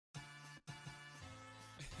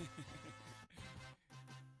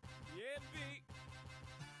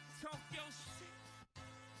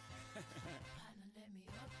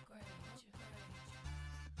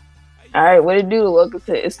All right, what it do? Welcome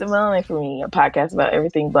to It's the Melanin for Me, a podcast about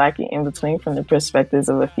everything black and in between from the perspectives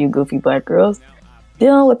of a few goofy black girls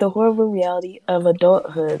dealing with the horrible reality of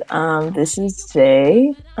adulthood. This is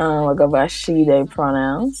Jay. I go by she, they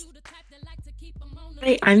pronouns.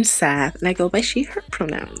 Hi, I'm Sath, and I go by she, her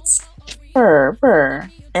pronouns. Her.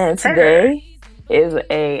 And today is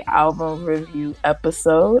a album review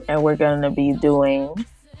episode, and we're going to be doing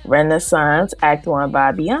Renaissance Act 1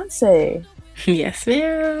 by Beyonce. Yes,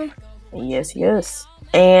 ma'am. Yes.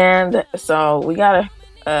 And so we gotta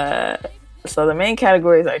so the main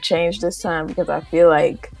categories are changed this time because I feel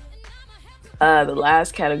like the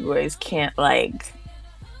last categories can't I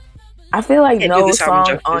feel like no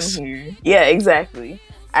song on here. Yeah, exactly.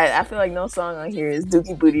 I feel like no song on here is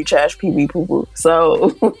Dookie Booty Trash Pee Pee Poo Poo. So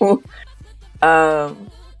here are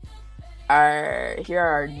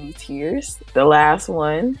our new tiers. The last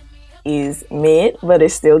one is mid, but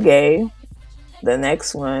it's still gay. The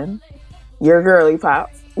next one, Your Girly Pop.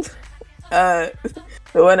 The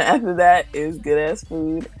one after that is Good Ass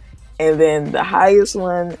Food. And then the highest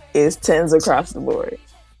one is Tens Across the Board.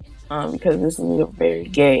 Because this is a very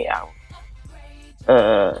gay album.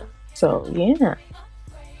 So yeah.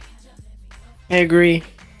 I agree.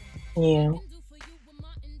 Yeah.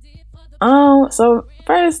 So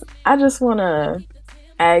first I just wanna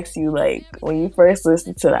ask you, when you first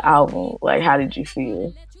listened to the album, how did you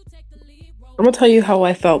feel? I'm gonna tell you how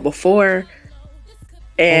I felt before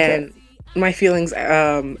and my feelings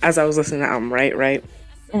as I was listening to the album, right?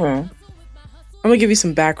 Mm-hmm. I'm gonna give you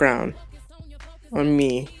some background on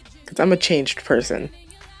me because I'm a changed person.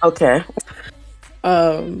 Okay.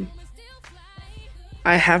 I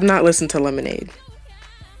have not listened to Lemonade.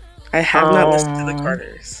 I have not listened to the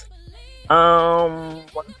Carters.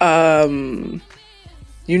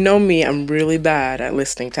 You know me, I'm really bad at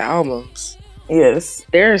listening to albums. Yes.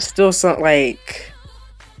 There's still some I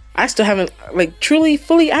still haven't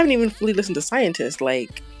fully. I haven't even fully listened to Scientist. Wow.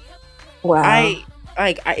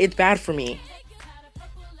 It's bad for me.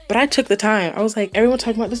 But I took the time. I was like, everyone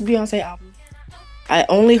talking about this Beyonce album. I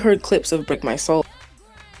only heard clips of Break My Soul,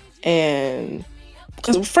 and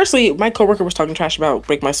because firstly, my coworker was talking trash about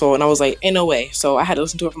Break My Soul, and I was like, ain't no way. So I had to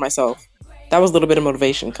listen to it for myself. That was a little bit of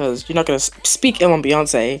motivation because you're not gonna speak ill on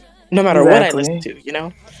Beyonce no matter what I listen to, you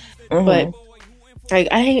know. Mm-hmm. But I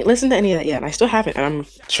ain't listened to any of that yet, and I still haven't. And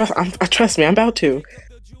trust me, I'm about to.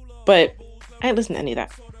 But I ain't listened to any of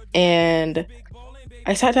that. And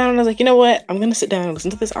I sat down and I was like, you know what? I'm gonna sit down and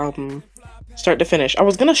listen to this album, start to finish. I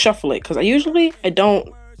was gonna shuffle it because I don't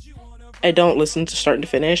listen to start to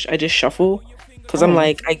finish. I just shuffle because I'm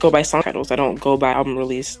I go by song titles. I don't go by album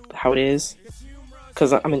release how it is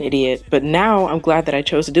because I'm an idiot. But now I'm glad that I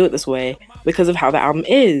chose to do it this way because of how the album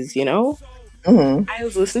is. You know, I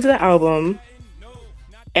was listening to the album.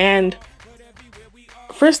 And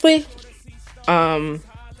firstly,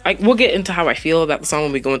 we'll get into how I feel about the song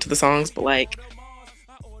when we go into the songs, but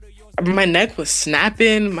my neck was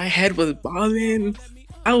snapping, my head was bobbing,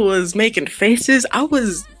 I was making faces.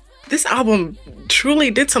 This album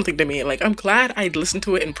truly did something to me. I'm glad I listened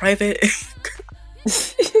to it in private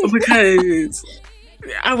because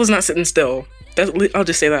I was not sitting still. I'll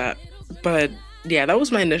just say that. But yeah,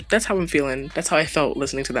 that's how I'm feeling. That's how I felt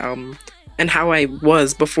listening to the album. And how I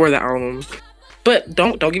was before the album. But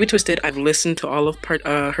don't get me twisted. I've listened to all of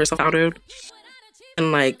her self-titled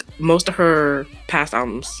and most of her past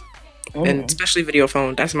albums. And especially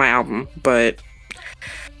Videophone. That's my album. But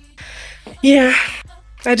yeah,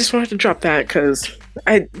 I just wanted to drop that because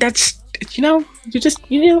you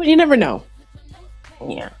never know.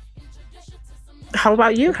 Yeah. How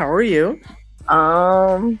about you? How are you?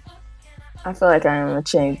 I feel like I am a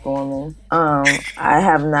changed woman. I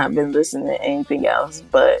have not been listening to anything else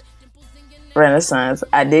but Renaissance.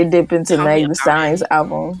 I did dip into Meg Thee Stallion's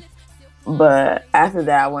album, but after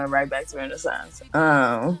that I went right back to Renaissance.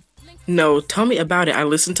 No, tell me about it. I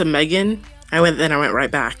listened to Megan. I went right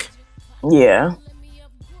back. Yeah.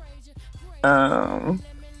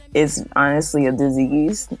 It's honestly a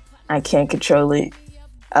disease. I can't control it.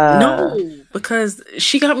 No, because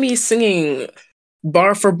she got me singing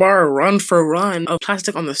bar for bar, run for run of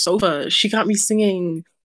Plastic on the Sofa. She got me singing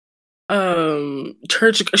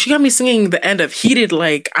church. She got me singing the end of Heated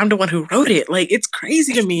I'm the one who wrote it. It's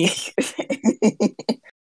crazy to me. She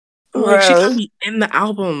got me in the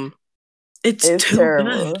album. It's too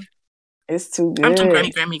terrible. Good. It's too good. I'm talking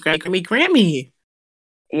Grammy.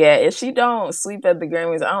 Yeah, if she don't sweep at the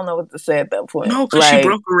Grammys, I don't know what to say at that point. No, because she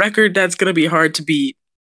broke a record that's gonna be hard to beat.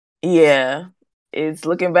 Yeah, it's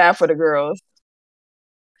looking bad for the girls.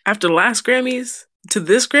 After the last Grammys to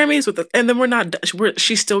this Grammys and then we're not.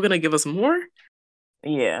 She's still gonna give us more.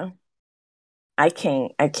 Yeah, I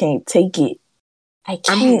can't take it. I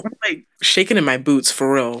I'm can't. like shaking in my boots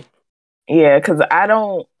for real. Yeah, because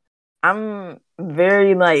I'm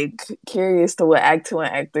very like curious to what Act 2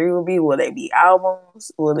 and Act 3 will be. Will they be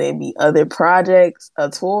albums? Will they be other projects? A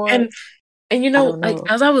tour? And I don't like know.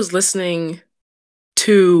 as I was listening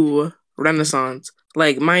to Renaissance,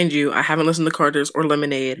 like mind you, I haven't listened to Carter's or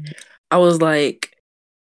Lemonade. I was like,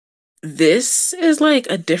 this is like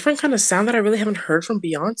a different kind of sound that I really haven't heard from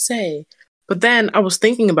Beyonce. But then I was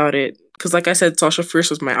thinking about it because, like I said, Sasha Fierce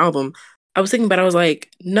was my album. I was thinking about it, I was like,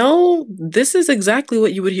 no, this is exactly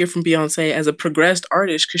what you would hear from Beyonce as a progressed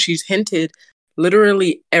artist because she's hinted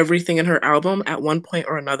literally everything in her album at one point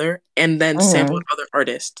or another and then sampled other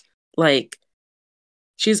artists. Like,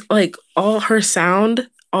 she's like all her sound,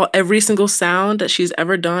 every single sound that she's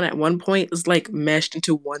ever done at one point is like meshed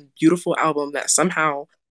into one beautiful album that somehow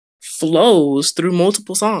flows through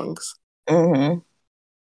multiple songs. Mm-hmm.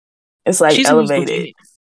 It's like She's elevated.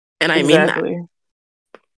 And I mean that.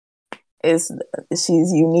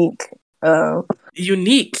 She's unique.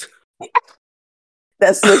 Unique.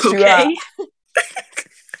 That switched you out.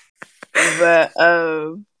 But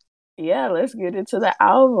yeah, let's get into the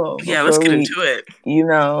album. Yeah, let's get into it.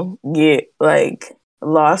 Get like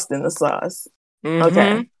lost in the sauce. Mm-hmm.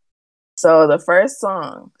 Okay. So the first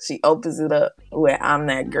song, she opens it up with "I'm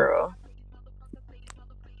That Girl."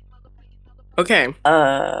 Okay.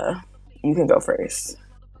 You can go first.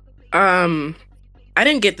 I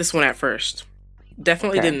didn't get this one at first.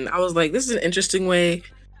 Definitely didn't. I was like, this is an interesting way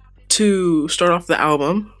to start off the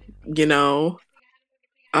album, you know.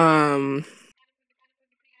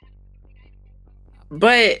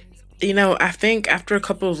 But, I think after a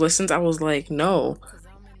couple of listens, I was like, no,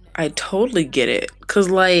 I totally get it. Because,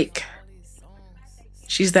 like,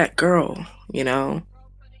 she's that girl, you know?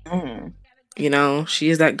 Mm-hmm. She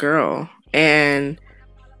is that girl. And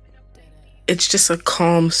it's just a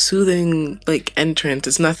calm, soothing, like, entrance.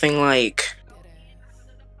 It's nothing like,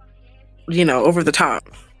 over the top.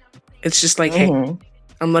 It's just like, hey,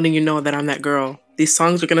 I'm letting you know that I'm that girl. These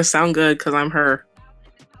songs are going to sound good because I'm her.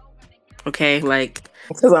 Okay, like...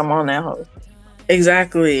 Because I'm on that hoe.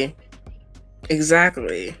 Exactly.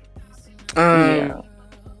 Yeah.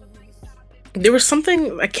 There was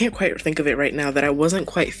something, I can't quite think of it right now, that I wasn't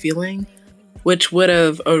quite feeling, which would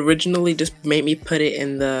have originally just made me put it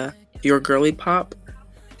in the Your Girly Pop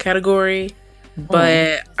category.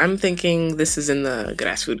 But I'm thinking this is in the Good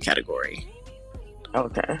Ass Food category.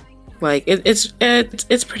 Okay. Like, it's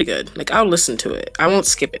pretty good. Like, I'll listen to it. I won't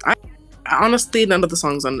skip it. I honestly, none of the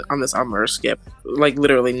songs on this album are skip. Like,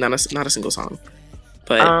 literally, not a single song.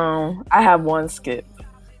 But I have one skip.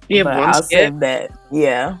 You have one skip? I'll say that.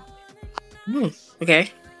 Yeah.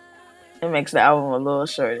 Okay. It makes the album a little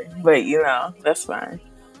shorter, but that's fine.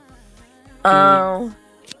 I'm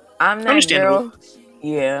That Girl.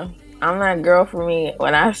 Yeah. I'm That Girl for me.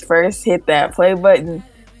 When I first hit that play button,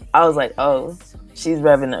 I was like, oh, she's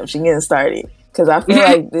revving up. She's getting started. Because I feel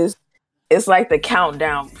like this, it's like the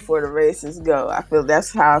countdown before the races go.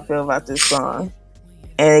 That's how I feel about this song.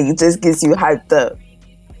 And it just gets you hyped up.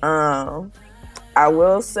 I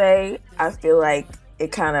will say, I feel like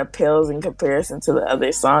it kind of pales in comparison to the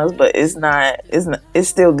other songs, but it's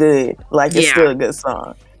still good. Like, it's still a good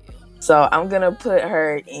song. So I'm going to put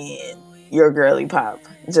her in Your Girly Pop.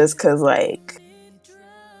 Just because, like,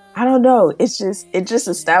 I don't know. It just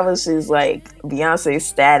establishes, like, Beyonce's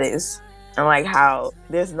status and, like, how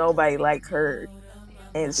there's nobody like her.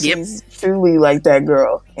 And she's truly, like, that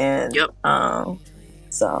girl. And,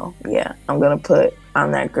 so, yeah, I'm going to put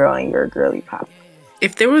I'm That Girl in Your Girly Pop.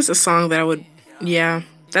 If there was a song that I would... Yeah,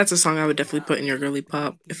 that's a song I would definitely put in Your Girly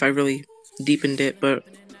Pop if I really deepened it. But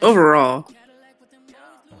overall,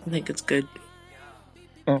 I think it's good.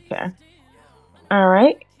 Okay. All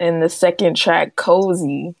right. And the second track,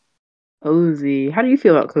 Cozy. Cozy. How do you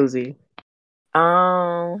feel about Cozy?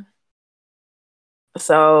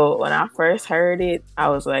 So when I first heard it, I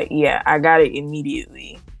was like, yeah, I got it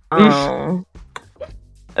immediately.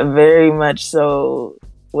 Very much so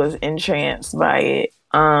was entranced by it.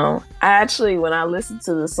 I actually, when I listened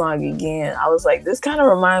to the song again, I was like, this kind of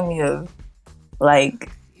reminds me of like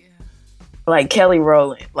Kelly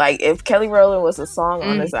Rowland. Like, if Kelly Rowland was a song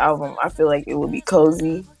on this album, I feel like it would be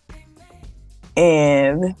Cozy.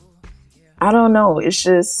 And I don't know, I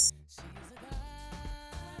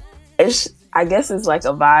guess it's like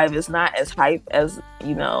a vibe. It's not as hype as,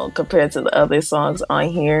 compared to the other songs on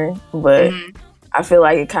here, but I feel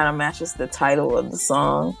like it kind of matches the title of the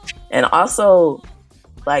song. And also,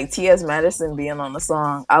 like, T.S. Madison being on the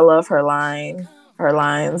song, I love her her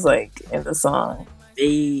lines like in the song.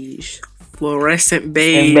 Beige. Fluorescent And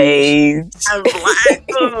beige. beige. I'm black.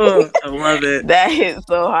 Oh, I love it. That hit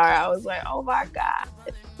so hard. I was like, oh my God.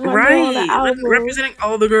 My girl on the Right. album. Representing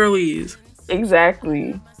all the girlies.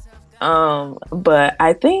 Exactly. But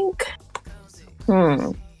I think,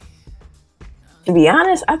 to be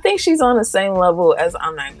honest, I think she's on the same level as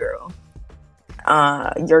I'm That Girl.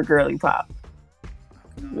 Your Girly Pop.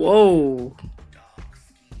 Whoa.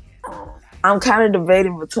 I'm kind of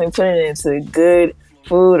debating between putting it into Good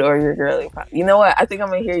Food or Your Girly Pop. You know what? I think I'm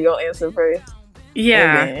gonna hear your answer first.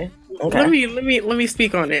 Yeah. Okay. Let me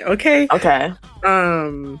speak on it, okay? Okay.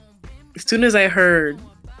 As soon as I heard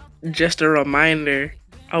Just a Reminder,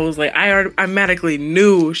 I was like, I automatically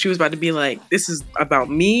knew she was about to be like, this is about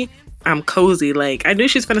me. I'm cozy. Like, I knew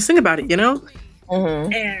she was gonna sing about it, you know?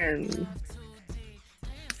 Mm-hmm. And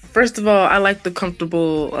first of all, I like the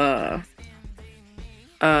comfortable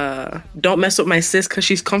don't mess with my sis because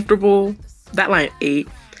she's comfortable. That line 8.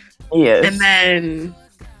 Yes. And then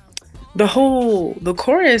the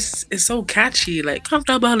chorus is so catchy, like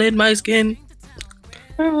comfortable in my skin.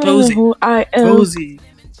 Cozy. Who I am. Cozy.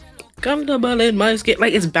 Comfortable in my skin.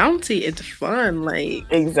 Like, it's bouncy, it's fun, like.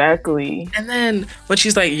 Exactly. And then when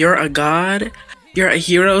she's like, you're a god, you're a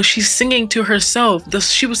hero, she's singing to herself.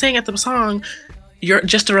 She was saying at the song, you're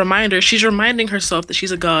just a reminder. She's reminding herself that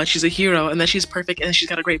she's a god, she's a hero, and that she's perfect, and she's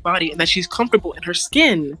got a great body, and that she's comfortable in her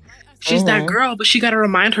skin. She's that girl, but she gotta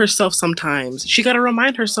remind herself sometimes. She gotta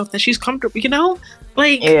remind herself that she's comfortable, you know?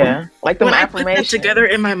 Like, yeah, like the when affirmation. I put that together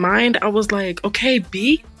in my mind, I was like, okay,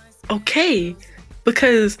 B, okay,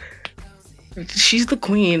 because she's the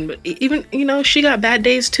queen, but even, you know, she got bad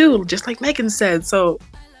days too, just like Megan said. So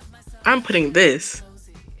I'm putting this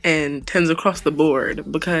and 10s across the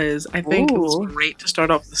board because I think it was great to start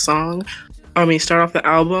off the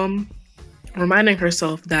album, reminding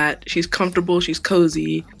herself that she's comfortable, she's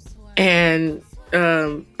cozy, and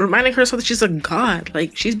reminding herself that she's a god,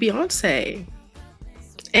 like she's Beyonce,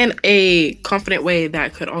 in a confident way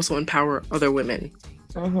that could also empower other women.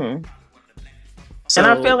 Mm-hmm. So, and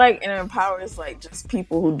I feel like it empowers like just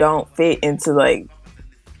people who don't fit into like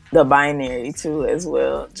the binary too as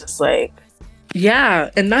well. Just like, yeah,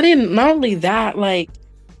 and not only that, like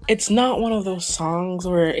it's not one of those songs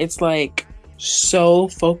where it's like so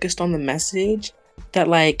focused on the message that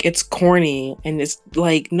like it's corny, and it's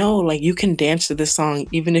like, no, like you can dance to this song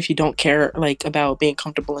even if you don't care like about being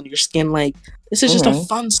comfortable in your skin. Like, this is just a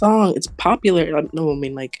fun song. It's popular. I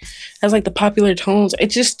mean, like, has like the popular tones.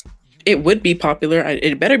 It would be popular.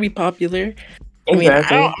 It better be popular.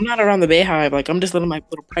 Exactly. I mean, I'm not around the Bayhive. Like, I'm just living my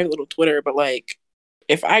little private little Twitter. But like,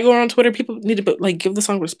 if I go on Twitter, people need to like give the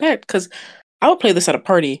song respect, because I would play this at a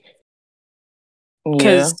party.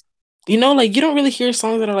 Because you know, like, you don't really hear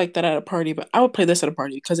songs that are like that at a party, but I would play this at a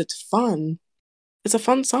party because it's fun. It's a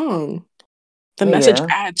fun song. The message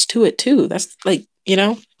adds to it too. That's like, you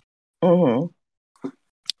know. Mm-hmm.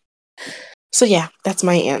 So yeah, that's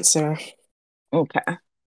my answer. Okay.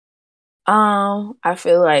 I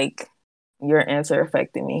feel like your answer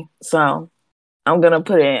affected me, so I'm gonna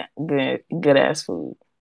put in good ass food.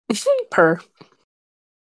 Per.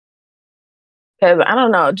 Because I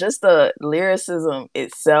don't know, just the lyricism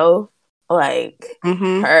itself, like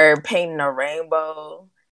her painting a rainbow,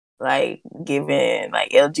 like giving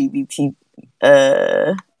like LGBT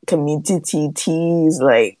communities,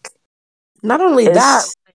 like, not only that,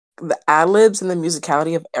 the ad-libs and the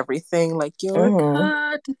musicality of everything, like,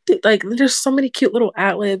 like there's so many cute little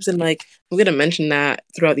ad-libs, and like I'm gonna mention that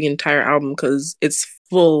throughout the entire album because it's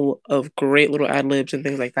full of great little ad-libs and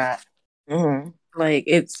things like that. Like,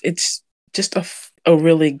 it's just a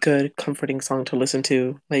really good, comforting song to listen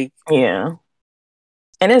to. Like, yeah,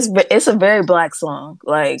 and it's a very Black song.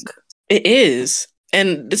 Like, it is,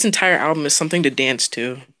 and this entire album is something to dance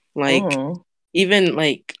to. Like, even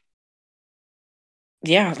like,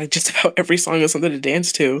 yeah, like just about every song is something to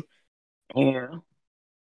dance to. Yeah,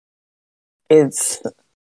 it's,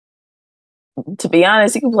 to be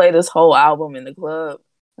honest, you can play this whole album in the club,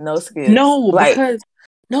 no skips.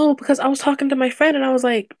 No, because I was talking to my friend and I was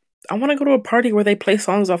like, I want to go to a party where they play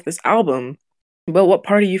songs off this album. But what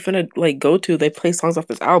party you finna like go to? They play songs off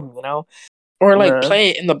this album, you know, or like play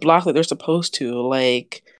it in the block that they're supposed to,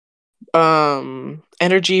 like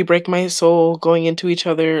Energy, Break My Soul, Going Into Each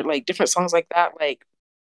Other, like different songs like that. Like,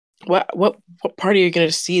 what party are you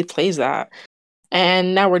gonna see plays that?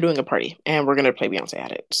 And now we're doing a party and we're gonna play Beyonce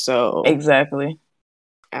at it. So exactly,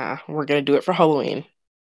 we're gonna do it for Halloween.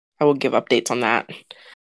 I will give updates on that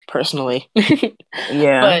personally.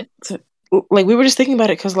 Yeah, but like, we were just thinking about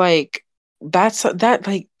it because like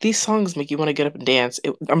like these songs make you want to get up and dance.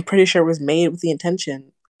 I'm pretty sure it was made with the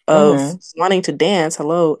intention of Mm-hmm. wanting to dance.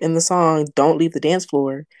 Hello, in the song, don't leave the dance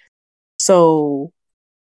floor. So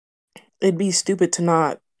it'd be stupid to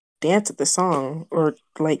not dance at the song, or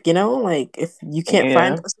like, like if you can't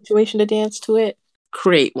find Yeah, a situation to dance to it,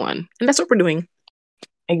 create one. And that's what we're doing.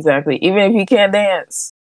 exactly. Even if you can't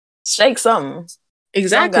dance, shake something.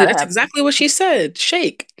 Something Exactly. gotta That's happen. exactly what she said.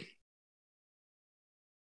 Shake.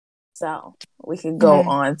 So we can go Hmm.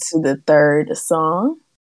 on to the third song,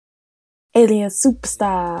 Alien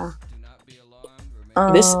Superstar.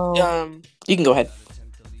 This Um, you can go ahead.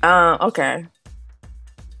 okay.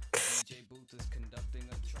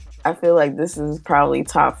 I feel like this is probably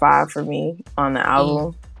top 5 for me on the Mm.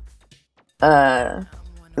 album.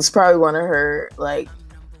 It's probably one of her like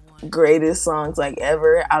greatest songs like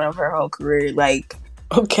ever out of her whole career. Like,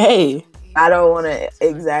 Okay. I don't want to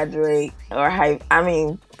exaggerate or hype. I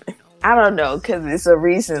mean, I don't know because it's a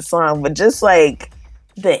recent song, but just like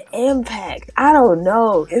the impact, I don't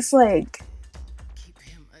know. It's like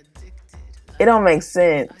it don't make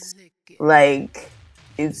sense. Like,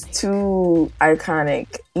 it's too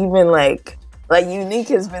iconic. Even like Unique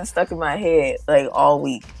has been stuck in my head like all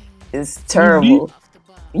week. It's Unique. terrible.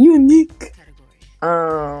 Unique.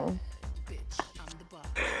 Um,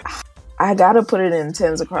 I gotta put it in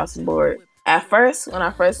tens across the board. At first, when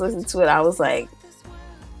I first listened to it, I was like,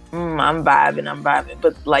 I'm vibing.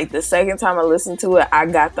 But like the second time I listened to it, I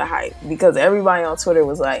got the hype because everybody on Twitter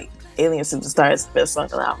was like, Alien Superstar is the best song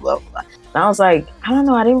on the album, blah, blah, blah. And I was like, I don't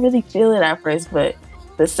know, I didn't really feel it at first, but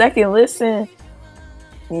the second listen,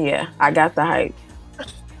 yeah, I got the hype.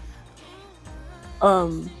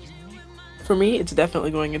 Um, for me, it's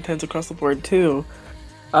definitely going intense across the board too.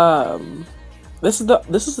 Um, this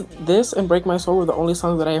and Break My Soul were the only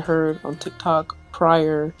songs that I heard on TikTok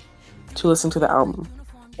prior to listening to the album.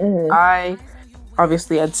 Mm-hmm. I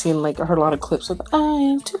obviously I'd seen like I heard a lot of clips of I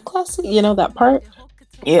am too classy, that part.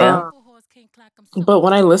 Yeah, Uh, but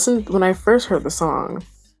when I first heard the song,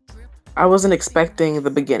 I wasn't expecting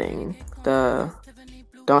the beginning, the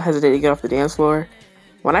 "Don't hesitate to get off the dance floor."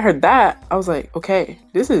 When I heard that, I was like, okay,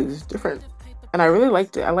 this is different, and I really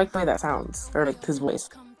liked it. I liked the way that sounds, or like his voice.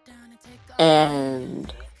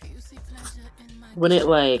 And when it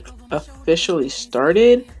like officially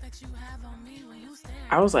started,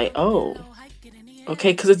 I was like, oh,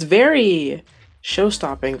 okay, because it's very show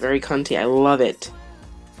stopping, very cunty. I love it.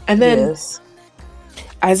 And then yes,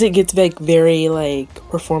 as it gets like very like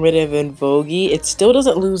performative and voguey, it still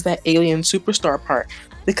doesn't lose that alien superstar part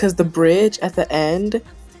because the bridge at the end,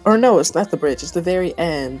 or no, it's not the bridge, it's the very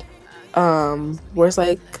end, where it's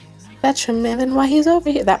like that's your man and why he's over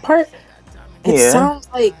here. That part, it yeah, sounds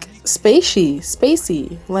like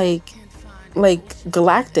spacey, like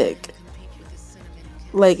galactic.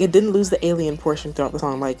 Like it didn't lose the alien portion throughout the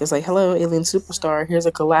song. Like it's like, hello, alien superstar. Here's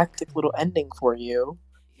a galactic little ending for you.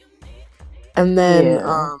 And then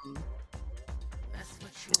yeah,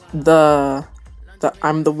 the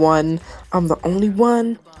I'm the one, I'm the only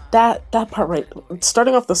one. That part right,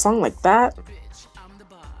 starting off the song like that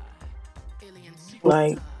with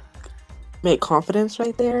like make confidence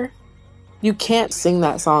right there. You can't sing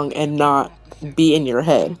that song and not be in your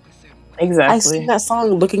head. I sing exactly. that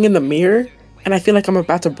song looking in the mirror, and I feel like I'm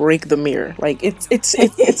about to break the mirror. Like it's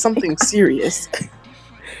something serious.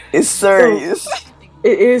 It's So serious.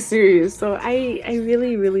 it is serious. So I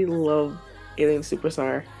really really love Alien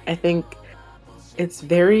Superstar. I think it's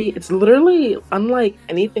literally unlike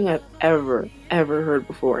anything I've ever heard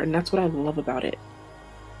before, and that's what I love about it.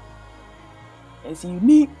 It's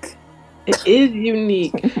unique. It is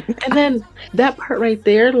unique. And then that part right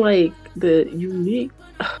there, like the unique,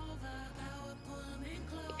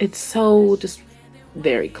 it's so just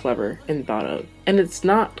very clever and thought of. And it's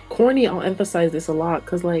not corny. I'll emphasize this a lot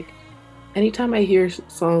because, like, anytime I hear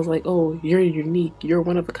songs like, oh, you're unique, you're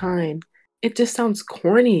one of a kind, it just sounds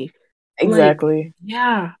corny. Like, Exactly.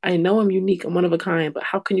 yeah, I know I'm unique, I'm one of a kind, but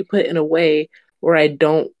how can you put it in a way where I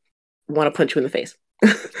don't want to punch you in the face?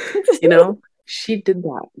 You know? She did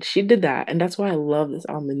that. She did that. And that's why I love this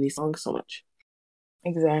album and these songs so much.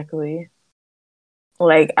 Exactly.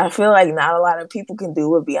 Like, I feel like not a lot of people can do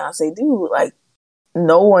what Beyonce do. Like,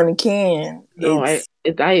 no one can. No, It's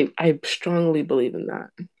I strongly believe in that.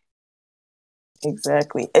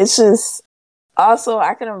 exactly. It's just also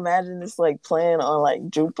I can imagine this like playing on like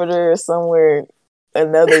Jupiter or somewhere,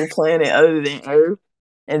 another planet other than Earth,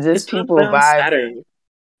 and It's just gonna play people on vibing. Saturn.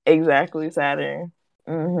 Exactly, Saturn.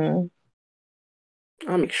 Hmm.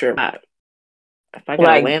 I'll make sure of that. If I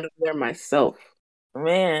gotta Like, land over there myself.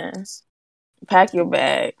 man, pack your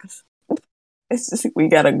bags. It's just we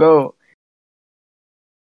gotta go.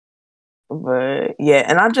 But yeah,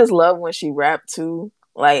 and I just love when she rapped too.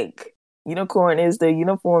 Like Unicorn is the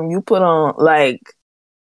uniform you put on. Like,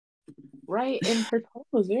 Right, and her tone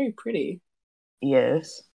was very pretty.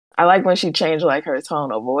 yes, I like when she changed like her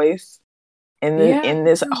tone of voice Yeah, in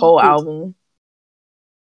this whole album.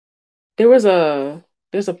 there was a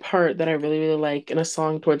there's a part that I really really like in a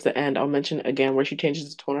song towards the end. I'll mention it again where she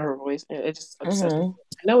changes the tone of her voice, and it just obsessed me. Hmm.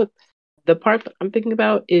 I know the part that I'm thinking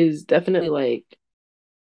about is definitely like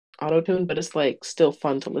auto tune, but it's like still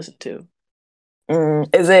fun to listen to.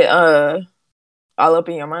 Is it all up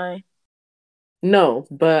in your mind? No,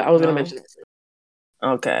 but I was gonna No. mention it.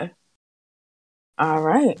 Okay. All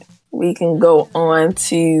right. We can go on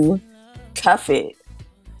to Cuff It.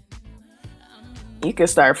 You can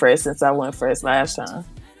start first since I went first last time.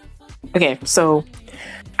 Okay, so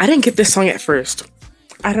I didn't get this song at first.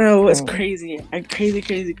 I don't know, it's Mm. crazy.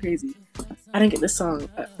 Crazy. I didn't get this song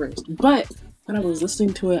at first. But when I was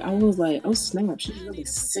listening to it, I was like, oh snap, she's really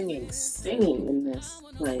singing in this.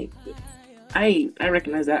 Like I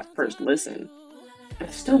recognized that first listen. I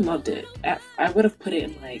still loved it. I would have put it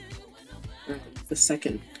in like the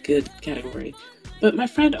second good category. But my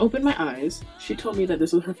friend opened my eyes. She told me that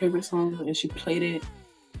this was her favorite song and she played it.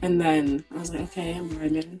 And then I was like, okay, I'm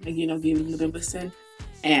vibing. Like, giving it another listen.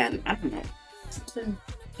 And I don't know. Something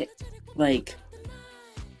hit. Like,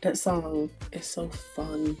 that song is so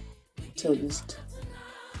fun to just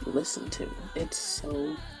listen to. It's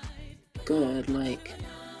so good. Like,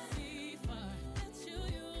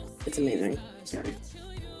 it's amazing. Sorry.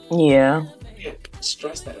 Yeah. I can't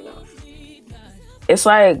stress that enough. It's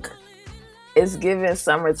like it's giving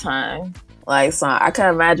summertime. Like song. I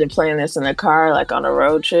can imagine playing this in a car, like on a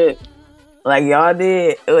road trip. Like y'all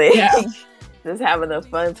did. Like Yeah. just having a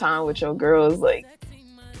fun time with your girls. Like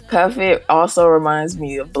Cuff It also reminds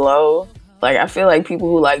me of Blow. Like I feel like people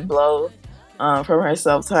who like Blow from her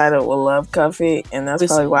self-titled will love Cuff It, and that's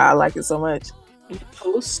probably why I like it so much. I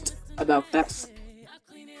post about that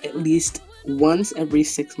at least once every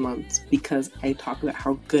 6 months because I talk about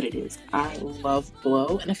how good it is. I love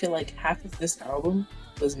Blow, and I feel like half of this album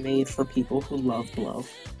was made for people who love Blow.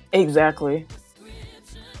 Exactly.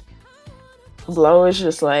 Blow is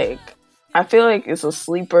just like, I feel like it's a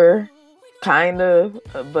sleeper, kind of,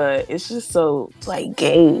 but it's just so like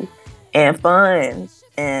gay and fun,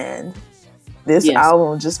 and this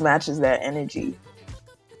album just matches that energy.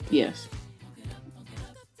 Yes.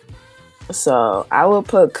 So I would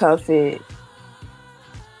put Cuff It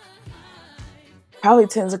probably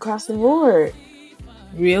 10s across the board.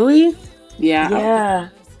 Really? Yeah. Yeah.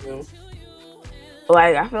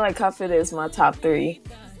 Like I feel like Cuff It is my top 3.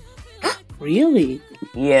 Really?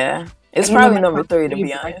 Yeah. It's probably number 3 to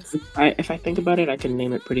be honest. If I think about it, I can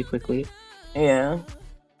name it pretty quickly. Yeah.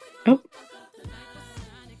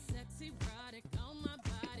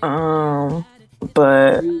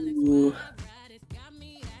 But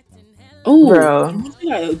bro, one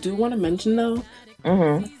thing I do want to mention though,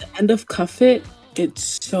 mm-hmm. at the end of Cuff It,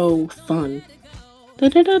 it's so fun.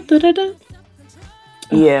 Da-da-da-da-da-da.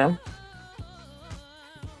 Yeah.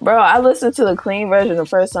 Bro, I listened to the clean version the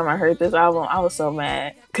first time I heard this album. I was so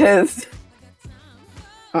mad because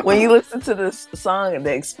when you listen to this song,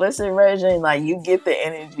 the explicit version, like you get the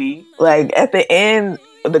energy. Like at the end,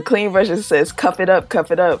 the clean version says cuff it up,"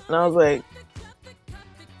 and I was like,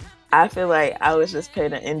 I feel like I was just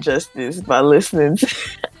paid an injustice by listening to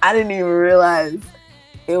I didn't even realize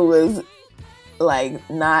it was like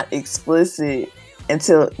not explicit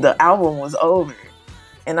until the album was over.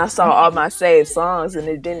 And I saw all my saved songs and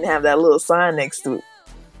it didn't have that little sign next to it.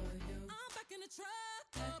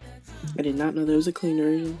 I did not know there was a clean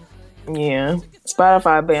version. Yeah.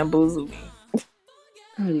 Spotify bamboozled me.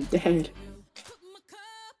 I'm dead.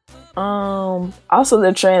 Also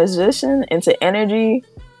the transition into energy.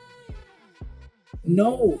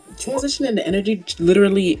 No, transition into energy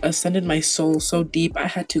literally ascended my soul so deep I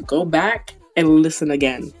had to go back and listen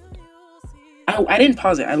again. I didn't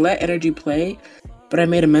pause it. I let energy play, but I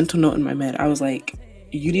made a mental note in my head. I was like,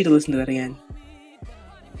 you need to listen to that again.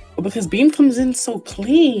 Because Beam comes in so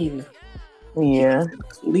clean. Yeah.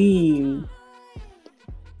 Clean.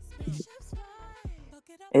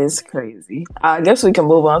 It's crazy. I guess we can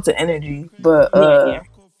move on to energy, but yeah.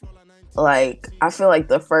 Like I feel like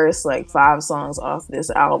the first like 5 songs off this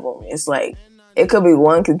album, it's like it could be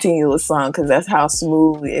one continuous song because that's how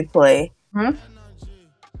smooth it play. Huh?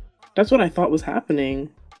 That's what I thought was happening.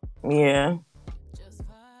 Yeah.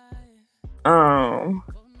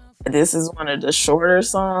 This is one of the shorter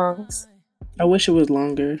songs. I wish it was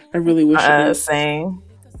longer. I really wish it was. Same.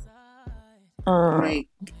 Like,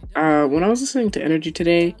 when I was listening to Energy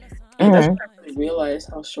today, that's when I really realized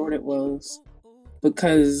how short it was.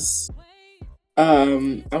 Because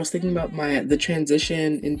I was thinking about the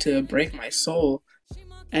transition into Break My Soul,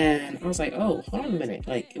 and I was like, oh, hold on a minute,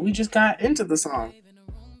 like we just got into the song.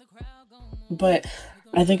 But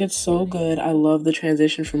I think it's so good. I love the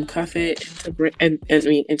transition from Cuff It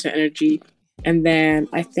into Energy. And then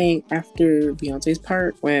I think after Beyonce's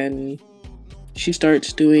part, when she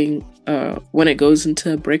starts doing when it goes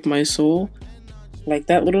into Break My Soul, like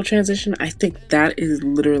that little transition, I think that is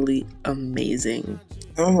literally amazing.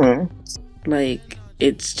 Like,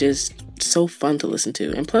 it's just so fun to listen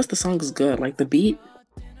to. And plus the song is good. Like the beat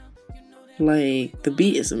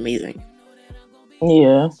is amazing.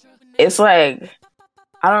 Yeah. It's like,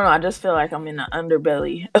 I don't know, I just feel like I'm in the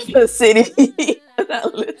underbelly of the city when I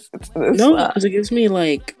listen to this No, song. because it gives me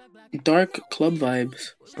like dark club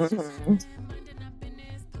vibes.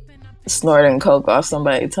 Snorting coke off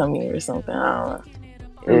somebody's tummy or something. I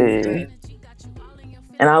don't know.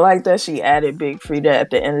 And I like that she added Big Freedia at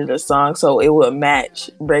the end of the song so it would match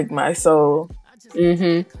Break My Soul.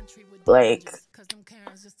 Like,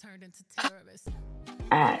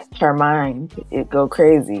 her mind, it go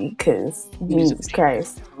crazy because Jesus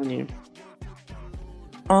Christ.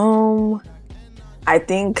 I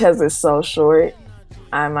think because it's so short,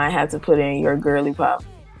 I might have to put in Your Girly Pop.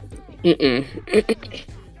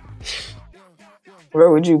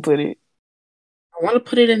 Where would you put it? I want to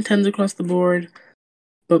put it in 10s across the board,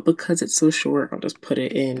 but because it's so short, I'll just put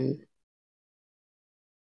it in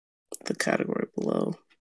the category below.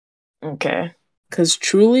 Okay. Because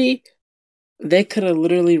truly, they could have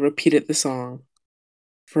literally repeated the song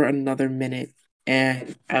for another minute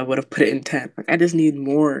and I would have put it in 10. Like, I just need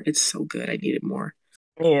more. It's so good. I needed more.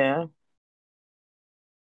 Yeah.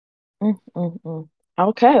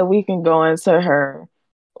 Okay, we can go into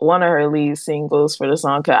one of her lead singles for the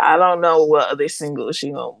song. Cause I don't know what other singles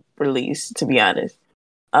she gonna release, to be honest.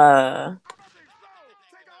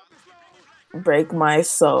 Break My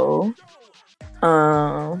Soul.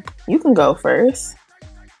 You can go first.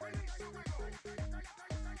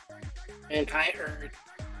 And I heard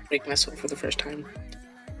Break My Soul for the first time.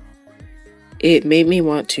 It made me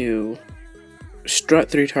want to strut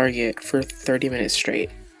through Target for 30 minutes straight.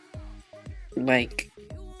 Like,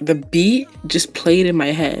 the beat just played in my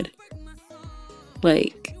head.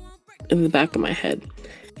 Like, in the back of my head.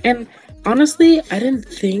 And honestly, I didn't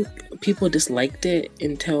think people disliked it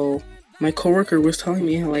until my coworker was telling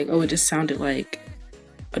me how, like, oh, it just sounded like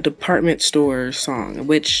a department store song.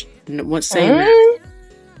 Which, what's saying that?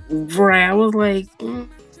 Right, I was like,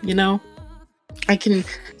 you know, I can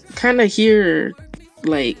kind of hear,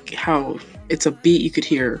 like, how it's a beat you could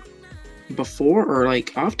hear before or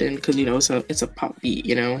like often because, you know, it's a pop beat,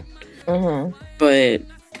 you know. But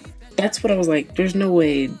that's what I was like, there's no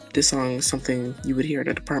way this song is something you would hear at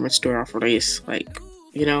a department store off release, like,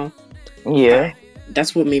 you know. Yeah.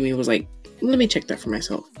 That's what made me was like, let me check that for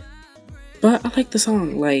myself. But I like the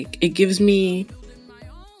song. Like, it gives me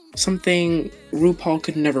something RuPaul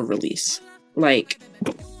could never release. Like,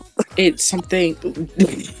 it's something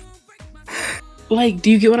like,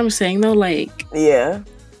 do you get what I'm saying though? Like, yeah,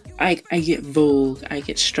 I get Vogue, I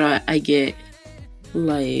get Strut, I get,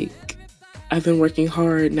 like, I've been working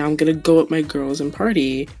hard, now I'm gonna go with my girls and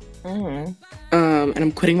party. And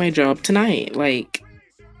I'm quitting my job tonight. Like,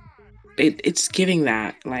 it's giving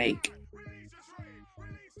that, like,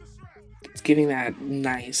 it's giving that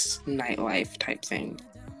nice nightlife type thing.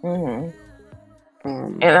 And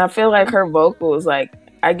I feel like her vocals, like,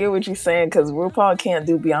 I get what you're saying because RuPaul can't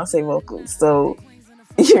do Beyonce vocals, so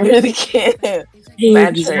you really can't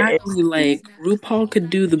match exactly. Like, RuPaul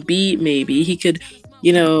could do the beat, maybe he could,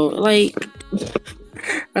 you know, like,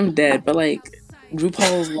 I'm dead, but like,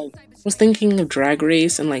 RuPaul's, like, I was thinking of Drag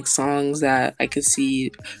Race and like songs that I could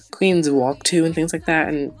see queens walk to and things like that,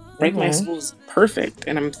 and Break My Soul is perfect.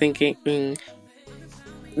 And I'm thinking,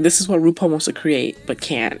 this is what RuPaul wants to create but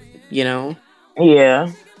can't, you know.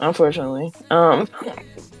 Yeah, unfortunately. That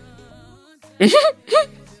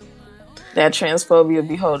transphobia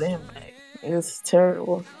be holding him back. It's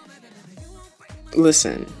terrible.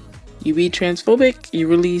 Listen, you be transphobic, you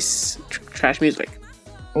release trash music.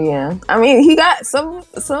 Yeah, I mean, he got some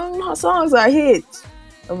songs are hits,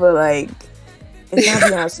 but like, it's not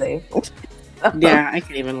Beyonce. Yeah, I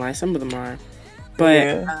can't even lie. Some of them are, but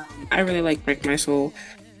Yeah. I really like Break My Soul.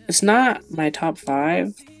 It's not my top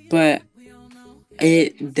 5, but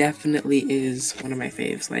it definitely is one of my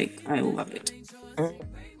faves. Like, I love it.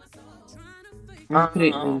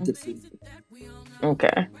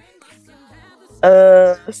 Okay.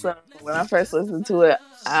 So when I first listened to it,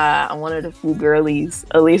 I'm one of the few girlies,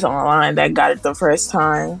 at least online, that got it the first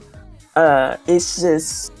time. It's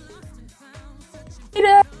just, you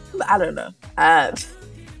know, I don't know.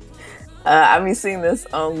 I be seeing this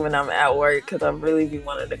when I'm at work because I really be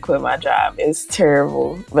wanting to quit my job. It's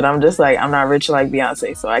terrible, but I'm just like I'm not rich like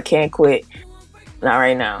Beyonce, so I can't quit. Not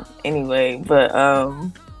right now, anyway. But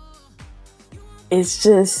it's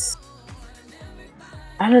just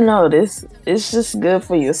I don't know. This it's just good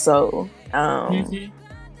for your soul.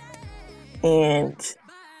 And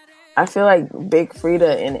I feel like Big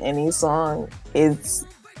Frida in any song is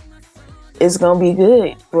gonna be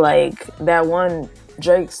good. Like that one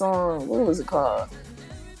Drake song, what was it called?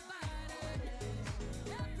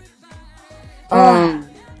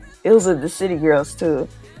 It was with the City Girls too.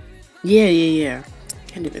 Yeah.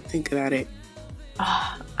 Can't even think about it.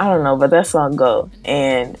 I don't know, but that song go.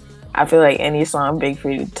 And I feel like any song Big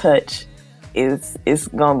Frida touch is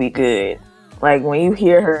gonna be good. Like when you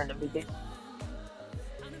hear her in the beginning,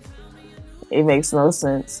 it makes no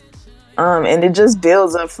sense. And it just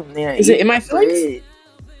builds up from there. Is it In My Feelings?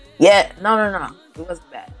 Yeah, no. It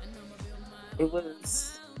wasn't that.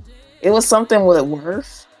 It was something with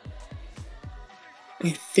Worth. I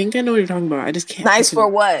think I know what you're talking about. I just can't. Nice for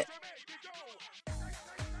what?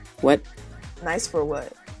 What? Nice for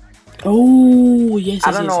what? Oh, yes.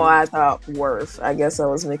 I don't know why I thought Worth. I guess I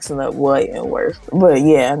was mixing up what and Worth. But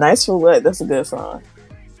yeah, Nice for What? That's a good song.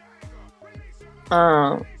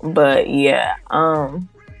 But yeah, and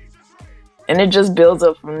it just builds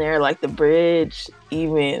up from there. Like the bridge,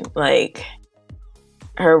 even like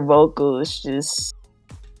her vocals just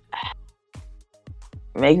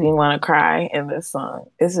make me want to cry in this song.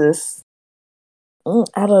 It's just,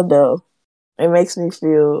 I don't know. It makes me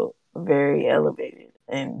feel very elevated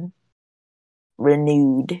and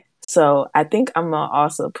renewed. So I think I'm gonna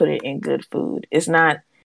also put it in good food. It's not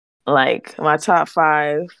like my top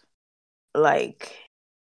 5, like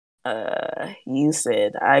you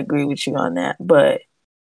said. I agree with you on that, but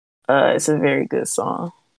it's a very good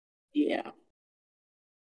song. Yeah.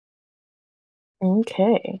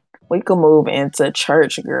 Okay, we can move into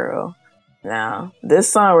Church Girl. Now,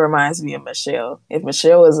 this song reminds me of Michelle. If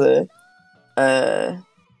Michelle was a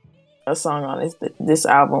song on this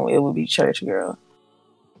album, it would be Church Girl.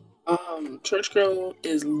 Church Girl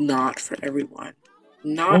is not for everyone.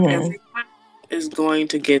 Not everyone is going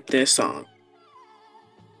to get this song.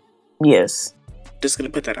 Yes. Just gonna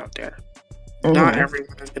put that out there. Not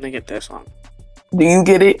everyone is gonna get this song. Do you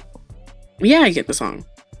get it? Yeah, I get the song.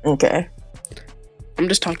 Okay. I'm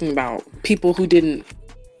just talking about people who didn't.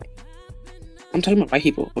 I'm talking about white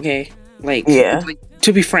people, okay? Like, yeah. Like,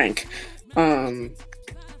 to be frank, because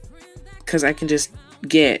I can just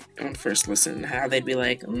get on first listen how they'd be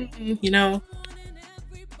like, you know.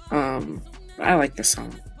 I like the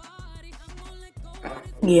song.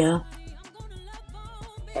 Yeah.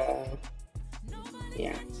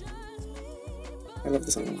 Yeah. I love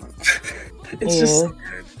the song a lot. It's just so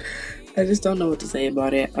good. I just don't know what to say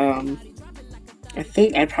about it. I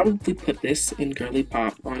think I'd probably put this in girly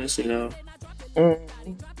pop, honestly, though.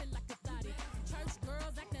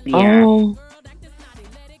 Yeah.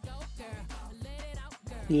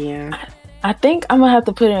 Yeah. I think I'm gonna have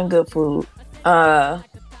to put in good food. I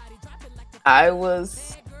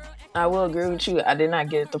will agree with you. I did not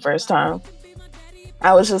get it the first time.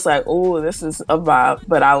 I was just like, oh, this is a vibe.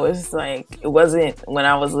 But I was like, it wasn't when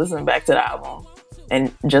I was listening back to the album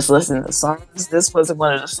and just listening to the songs. This wasn't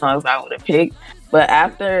one of the songs I would have picked. But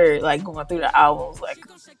after like going through the album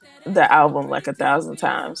like 1,000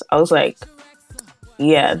 times, I was like,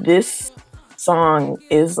 yeah, this song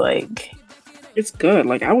is like, it's good.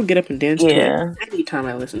 Like I would get up and dance to it every time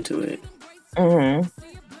I listen to it.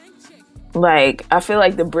 Like I feel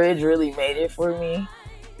like the bridge really made it for me.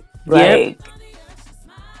 Like,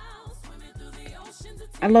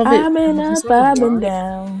 I love it. I've been up, I've been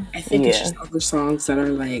down. I think it's just other songs that are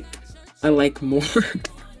like I like more.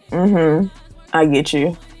 I get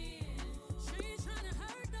you.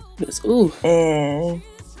 And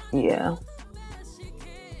yeah.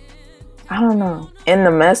 I don't know. And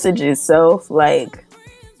the message itself, like,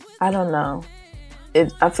 I don't know.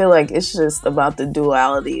 I feel like it's just about the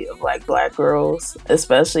duality of like Black girls,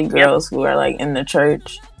 especially girls who are like in the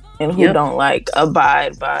church and who don't like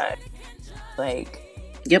abide by like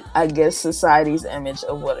I guess society's image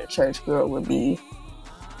of what a church girl would be.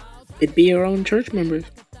 It'd be your own church members.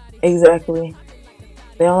 Exactly.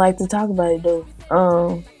 They don't like to talk about it though.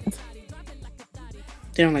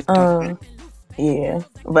 They don't like to talk about it. Yeah.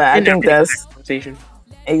 But I think that's conversation.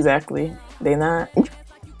 Exactly. They not.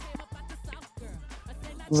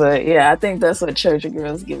 But yeah, I think that's what Church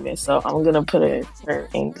Girls give me. So I'm gonna put her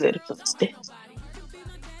in good footsteps.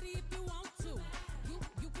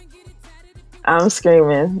 I'm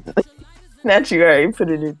screaming. Not you already put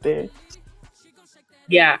it in there.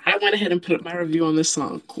 Yeah, I went ahead and put up my review on this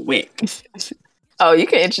song quick. Oh, you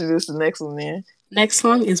can introduce the next one then. Next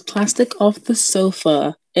song is Plastic Off the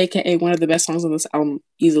Sofa, aka one of the best songs on this album,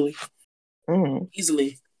 easily. Mm-hmm.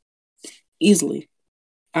 Easily. Easily.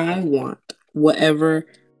 I want whatever,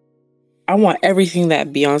 I want everything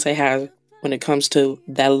that Beyonce has when it comes to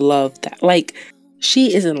that love. That, like,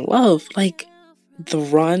 she is in love. Like, the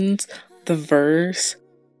runs, the verse,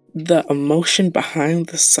 the emotion behind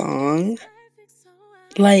the song.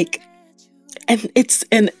 Like,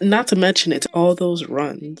 and not to mention it's all those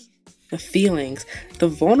runs, the feelings, the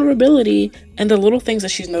vulnerability, and the little things that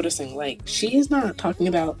she's noticing. Like, she is not talking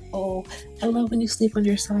about, oh, I love when you sleep on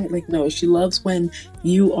your side. Like, no, she loves when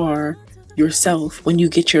you are yourself, when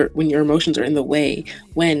when your emotions are in the way,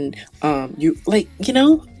 when you, like,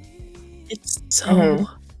 it's Mm-hmm. so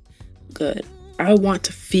good. I want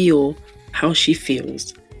to feel how she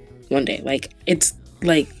feels one day. Like, it's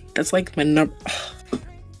like, that's like my number.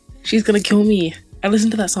 She's gonna kill me. I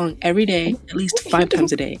listen to that song every day, at least 5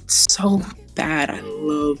 times a day. It's so bad. I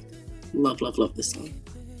love this song.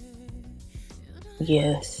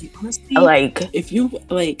 Yes. Honestly, Like, if you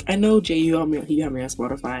like, I know Jay, you have me on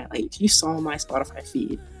Spotify. Like, if you saw my Spotify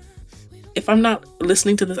feed, if I'm not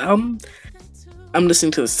listening to this album, I'm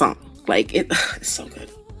listening to the song. Like, it's so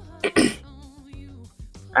good.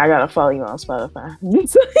 I gotta follow you on Spotify.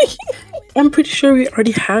 I'm pretty sure we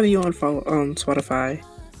already have you on follow on Spotify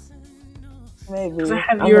because I Maybe. have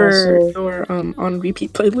I'm not your sure. on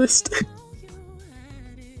repeat playlist.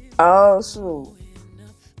 Oh shoot.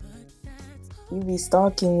 You be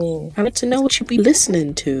stalking me. I like to know what you be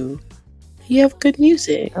listening to. You have good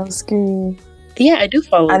music. I'm scared. Yeah, I do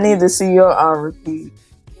follow I you. need to see your on repeat.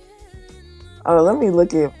 Oh, let me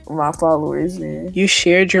look at my followers then. You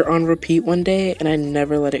shared your on repeat one day, and I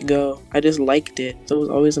never let it go. I just liked it, so it was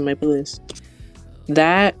always in my playlist.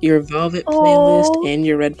 That, your Velvet playlist, Oh. and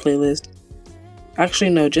your Red playlist.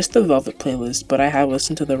 Actually, no, just the Velvet playlist, but I have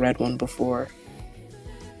listened to the Red one before.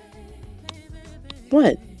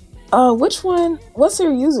 What? Which one? What's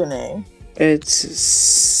your username?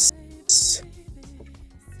 It's.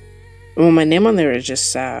 Well, my name on there is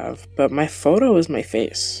just Sav, but my photo is my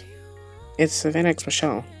face. It's Savannah X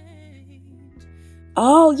Michelle.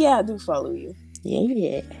 Oh yeah, I do follow you.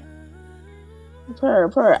 Yeah.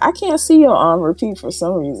 Purr. I can't see your on repeat for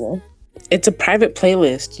some reason. It's a private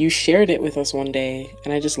playlist. You shared it with us one day,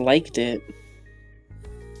 and I just liked it.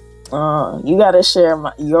 You gotta share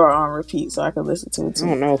your on repeat so I can listen to it too. I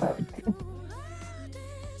don't know.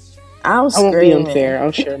 I'm I screaming. won't be unfair.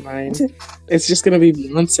 I'll share mine. It's just gonna be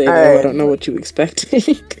Beyonce, though. Right. I don't know what you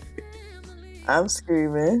expecting. I'm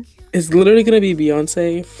screaming. It's literally gonna be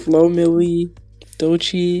Beyonce, Flo Milli,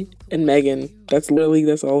 Doechii, and Megan. That's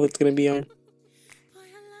all it's gonna be on.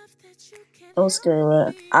 I'm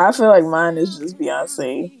screaming. I feel like mine is just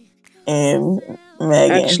Beyonce and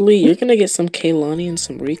Megan. Actually, you're gonna get some Kehlani and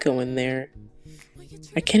some Rico in there.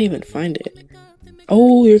 I can't even find it.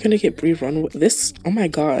 Oh, you're gonna get Bree Runway. Oh my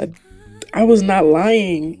god. I was not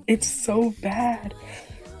lying. It's so bad.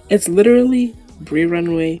 It's literally Bree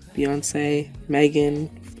Runway, Beyonce, Megan,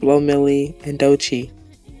 Flo Milli, and Doechii.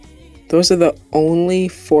 Those are the only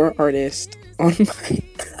 4 artists on my...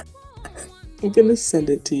 I'm gonna send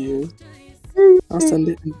it to you. I'll send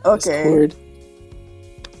it in Discord.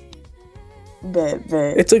 Bet.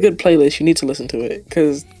 It's a good playlist. You need to listen to it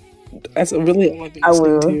because that's really all I've been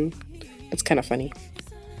listening to. It's kind of funny.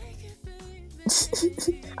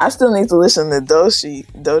 I still need to listen to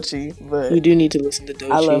Doechii, but you do need to listen to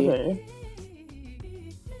Doechii. I love her.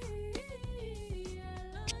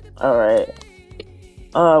 All right.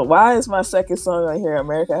 Why is my second song on here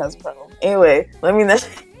America Has a Problem? Anyway, let me know.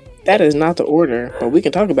 That is not the order, but we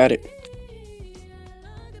can talk about it.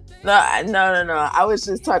 No. I was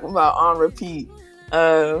just talking about on repeat.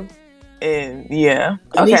 And yeah.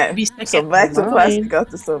 Okay. So back to Plastic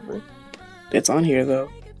Off the Sofa. It's on here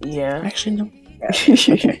though. Yeah. Actually, no.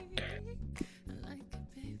 Okay.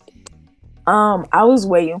 I was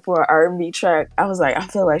waiting for an R&B track. I was like, I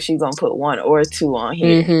feel like she's gonna put 1 or 2 on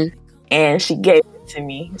here, mm-hmm. And she gave it to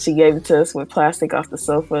me. She gave it to us with Plastic Off the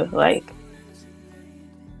Sofa. Like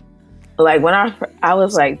when I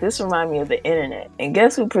was like, this reminds me of the internet. And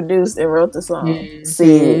guess who produced and wrote the song? Mm-hmm.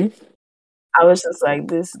 See, I was just like,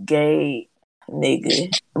 this gay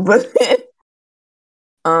nigga. But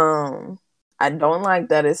I don't like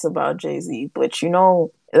that it's about Jay-Z, but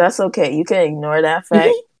that's okay. You can ignore that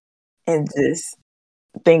fact and just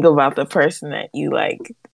think about the person that you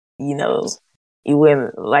like, you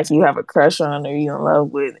wouldn't like, you have a crush on or you're in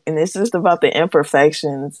love with. And it's just about the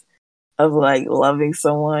imperfections of like loving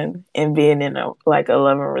someone and being in a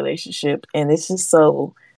loving relationship. And it's just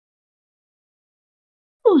so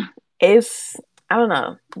It's I don't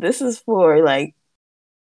know. This is for like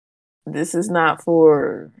this is not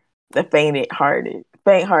for the faint hearted.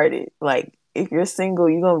 Like if you're single,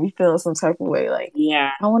 you're gonna be feeling some type of way. Like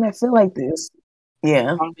Yeah. I want to feel like this.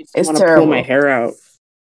 Yeah, Song makes me it's want to pull my terrible, hair out.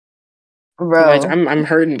 Like bro. I'm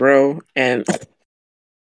hurting, bro, and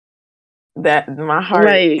That my heart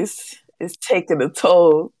like is taking a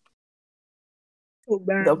toll. so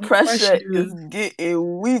bad. The Like, why she pressure do is this?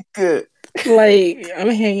 getting weaker. Like I'm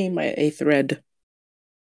hanging by a thread.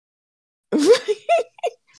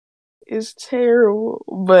 It's terrible,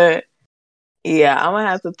 but yeah, I'm gonna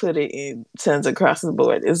have to put it in tens across the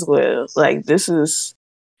board as well. Like this is,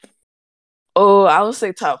 oh, I would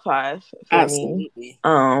say top five for me. Absolutely.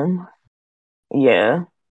 Yeah.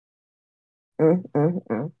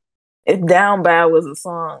 Mm. If Down Bad was a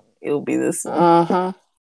song, it would be this one. Uh-huh.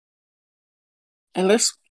 And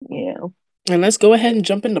Yeah. let's go ahead and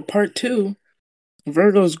jump into part two,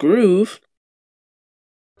 Virgo's Groove,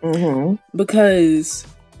 Mm-hmm. because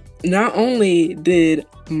not only did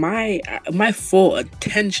my full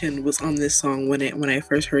attention was on this song when I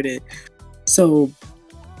first heard it. So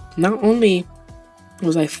not only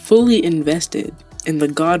was I fully invested in the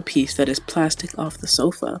God piece that is plastic off the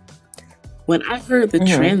sofa, when I heard the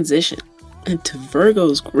transition into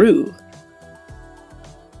Virgo's Groove,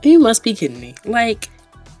 you must be kidding me. Like,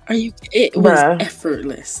 it was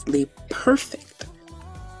effortlessly perfect.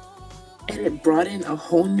 And it brought in a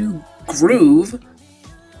whole new groove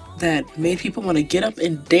that made people want to get up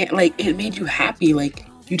and dance. Like, it made you happy. Like,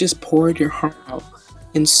 you just poured your heart out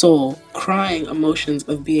and soul, crying emotions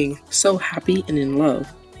of being so happy and in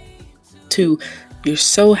love, to you're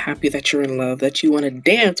so happy that you're in love that you want to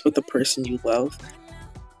dance with the person you love.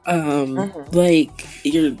 Like,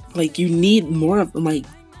 you're like, you need more of, like,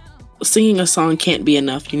 singing a song can't be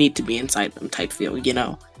enough. You need to be inside them type feel, you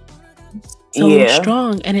know? So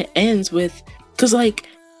strong. And it ends with, because like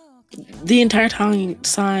the entire time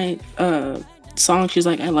song, she's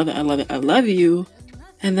like, I love it, I love it, I love you.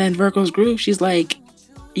 And then Virgo's Groove, she's like,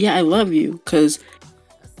 yeah, I love you because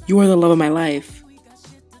you are the love of my life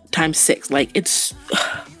times 6. Like, it's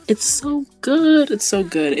so good. It's so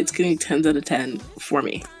good. It's getting 10s out of 10 for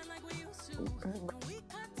me.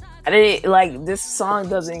 I didn't like this song.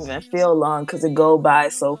 Doesn't even feel long because it go by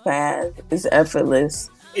so fast. It's effortless.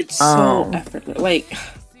 It's so effortless. Like,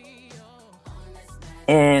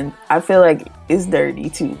 and I feel like it's dirty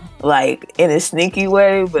too, like in a sneaky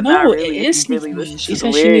way, but not really. It is sneaky. Really, she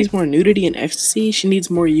says she needs more nudity and ecstasy. She needs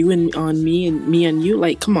more you and on me and me on you.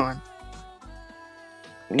 Like, come on.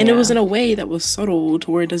 And it was in a way that was subtle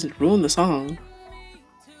to where it doesn't ruin the song.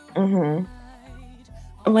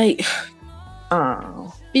 Like,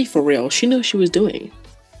 be for real. She knew what she was doing.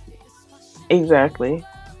 Exactly.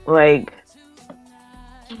 Like,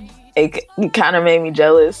 it kind of made me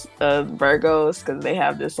jealous of Virgos because they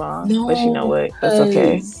have this song. No, but you know what? That's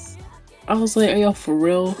okay. I was like, are y'all for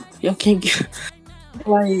real? Y'all can't get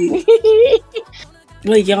like,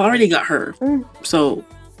 like y'all already got her. So,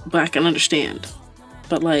 but I can understand.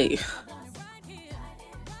 But like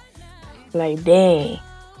dang,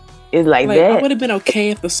 it's like that. I would have been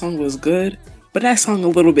okay if the song was good, but that song a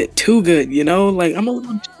little bit too good, you know? Like, I'm a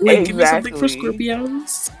little like, give me something for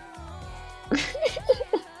Scorpios.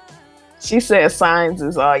 She said signs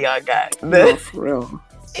is all y'all got. No, for real.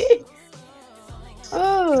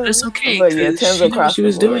 It's okay. But yeah, she knew what she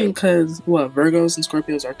was doing because what, Virgos and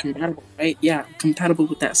Scorpios are compatible, right? Yeah, compatible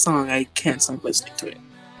with that song. I can't stop listening to it.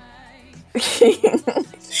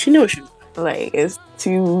 She knew what she was doing. Like, it's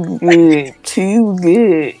too good. Too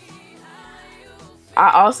good.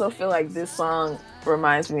 I also feel like this song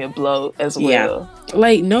reminds me of Blow as well. Yeah.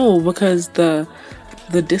 Like, no, because the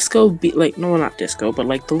disco beat, like, no, not disco, but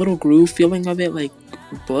like the little groove feeling of it, like,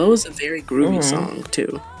 Blow is a very groovy song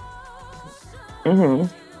too.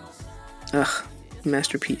 Ugh,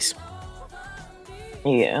 masterpiece.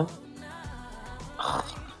 Yeah.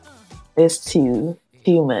 It's too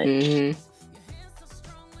much.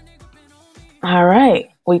 All right,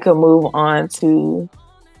 we could move on to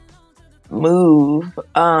Move.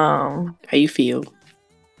 How you feel?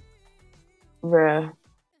 Bruh.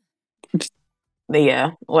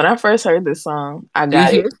 Yeah, when I first heard this song, I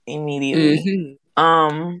got it immediately.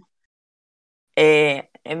 And it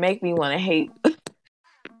make me want to hate.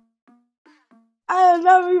 I'm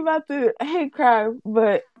not about to hate crime,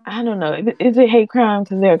 but I don't know. Is it hate crime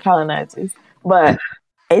because they're colonizers? But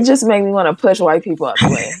it just made me want to push white people out the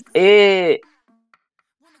way.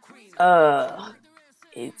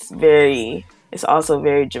 It's also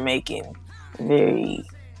very Jamaican. Very,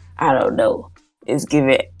 I don't know. It's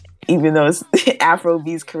even though it's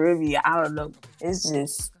Afrobeats Caribbean, I don't know. It's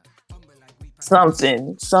just,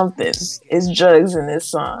 something. It's drugs in this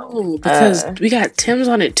song. Oh, because we got Tim's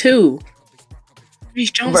on it too.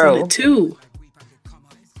 Reese Jones on it too.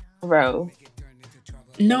 Bro.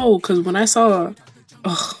 No, because when I saw,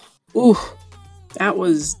 that's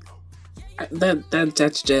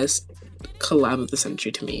just collab of the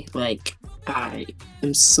century to me. Like, I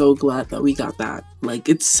am so glad that we got that. Like,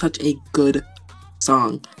 it's such a good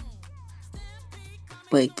song.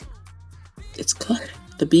 Like, it's good.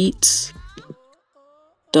 The beats,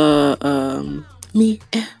 the me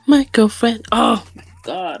and my girlfriend. Oh my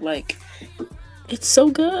god, like, it's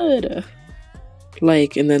so good.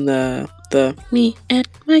 Like, and then the me and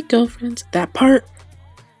my girlfriends, that part.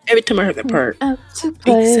 Every time I heard that part,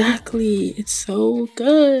 exactly, it's so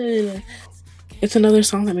good. It's another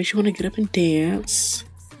song that makes you want to get up and dance.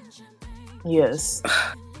 Yes.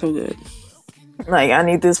 So good. Like, I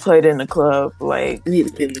need this played in the club. Like, I need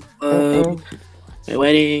this played in the club. My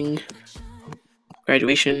wedding,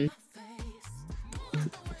 graduation,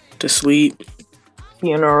 to sleep,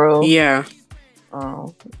 funeral. Yeah.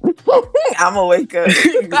 Oh. I'm gonna wake up.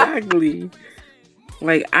 Exactly.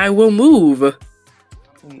 Like, I will move.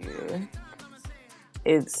 Yeah.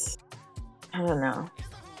 It's, I don't know.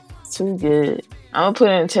 It's too good. I'm gonna put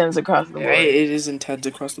it in 10s across the board. It is in 10s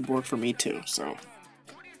across the board for me too, so.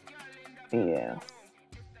 Yeah.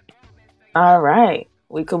 All right.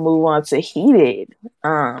 We can move on to Heated.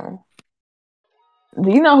 Do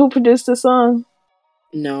you know who produced the song?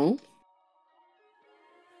 No.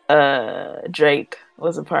 Drake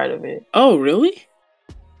was a part of it. Oh, really?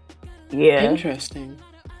 Yeah. Interesting.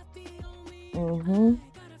 Mm-hmm.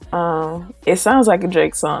 It sounds like a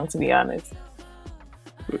Drake song, to be honest.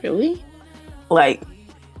 Really? Like,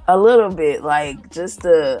 a little bit. Like, just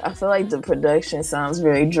I feel like the production sounds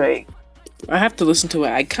very Drake. I have to listen to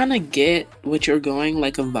it. I kind of get what you're going,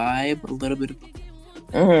 like a vibe, a little bit of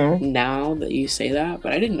now that you say that,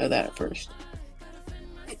 but I didn't know that at first.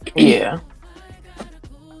 Yeah.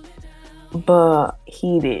 But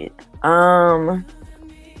Heated. To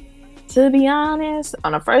be honest,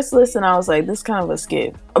 on the first listen, I was like, this is kind of a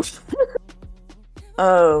skip.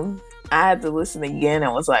 I had to listen again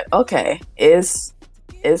and was like, okay, it's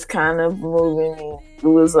kind of moving me. It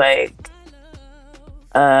was like,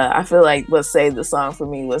 I feel like what saved the song for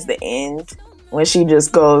me was the end when she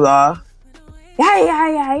just goes off.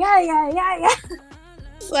 Yeah.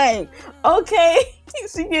 It's like, okay,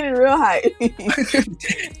 she getting real hype.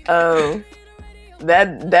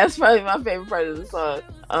 That's probably my favorite part of the song.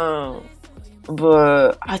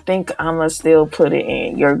 But I think I'm gonna still put it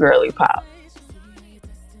in Your Girly Pop.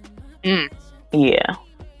 Yeah.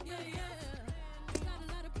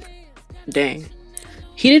 Dang.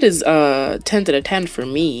 Heated is 10 to the 10 for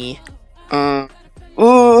me. When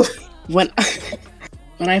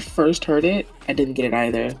I first heard it, I didn't get it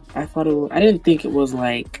either. I didn't think it was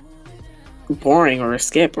like boring or a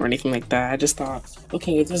skip or anything like that. I just thought,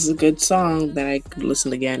 okay, this is a good song that I could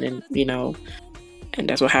listen again, and and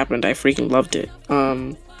that's what happened. I freaking loved it.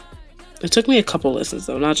 It took me a couple listens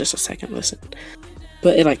though, not just a second listen.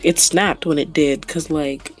 But it snapped when it did, cause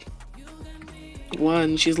like,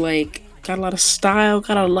 one, she's like got a lot of style,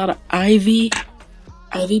 got a lot of IVP,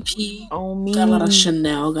 got a lot of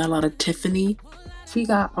Chanel, got a lot of Tiffany. She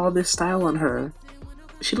got all this style on her.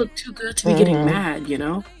 She looked too good to be getting mad,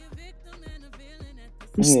 I'm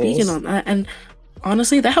speaking on that, and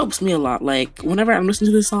honestly, that helps me a lot. Like, whenever I'm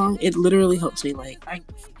listening to this song, it literally helps me. Like,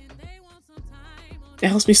 it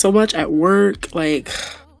helps me so much at work. Like,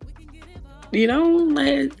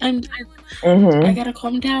 like I gotta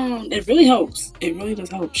calm down. It really helps. It really does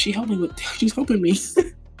help. She's helping me.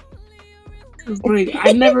 Like,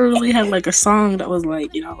 I never really had like a song that was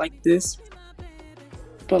like, like this.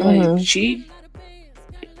 But like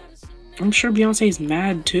I'm sure Beyonce's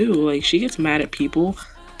mad too. Like, she gets mad at people,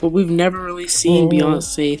 but we've never really seen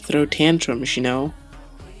Beyonce throw tantrums,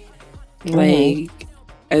 Like,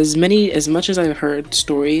 as much as I've heard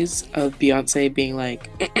stories of Beyonce being like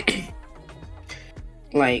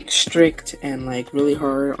like strict and like really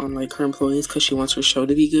hard on like her employees because she wants her show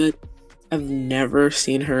to be good, I've never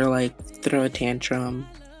seen her like throw a tantrum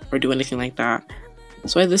or do anything like that.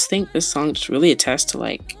 So I just think this song just really attests to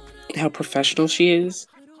like how professional she is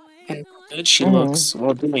and how good she looks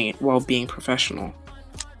while doing it, while being professional.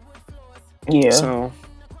 Yeah. So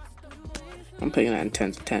I'm putting that in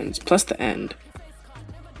 10 to 10s plus the end.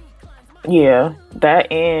 Yeah,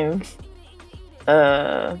 that end.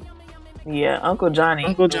 Yeah, Uncle Johnny.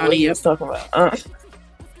 Yep. Talking about.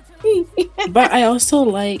 But I also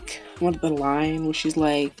like the line where she's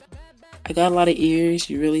like, "I got a lot of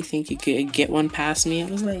ears. You really think you could get one past me?" I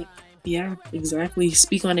was like, Yeah, exactly.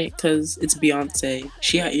 Speak on it because it's Beyonce.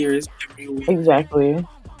 She got ears everywhere. Exactly.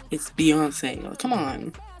 It's Beyonce. Like, come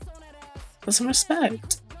on. Put some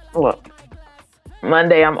respect. Look,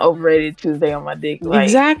 Monday I'm overrated. Tuesday on my dick. Like,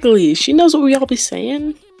 Exactly. She knows what we all be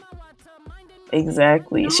saying.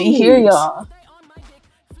 exactly. She hear y'all.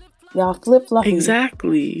 Y'all flip flopping.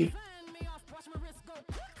 Exactly.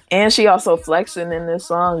 And she also flexing in this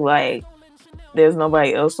song. Like, there's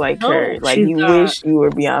nobody else like her. Like, you wish you were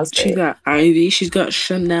Beyonce. She got Ivy. She's got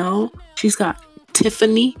Chanel. She's got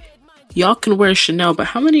Tiffany. Y'all can wear Chanel, but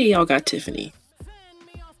how many of y'all got Tiffany?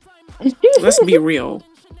 Let's be real.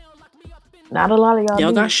 Not a lot of y'all.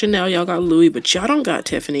 Y'all got Chanel, y'all got Louis, but y'all don't got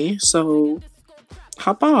Tiffany. So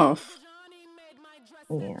hop off.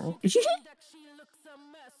 Yeah.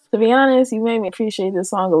 To be honest, you made me appreciate this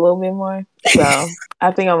song a little bit more. So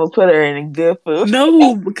I think I'm gonna put her in a good food.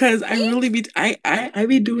 No, because I really be I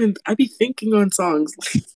be thinking on songs.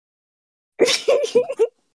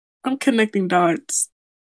 I'm connecting dots.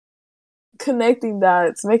 Connecting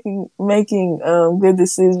dots, making good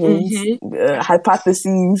decisions,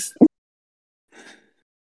 hypotheses.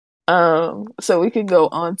 So we could go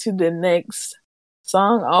on to the next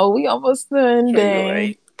song. Oh, we almost done.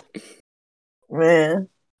 Dang. Man.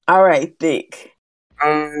 All right, Thick.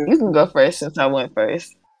 You can go first since I went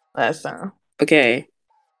first last time. Okay.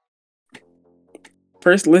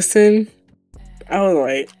 First listen, I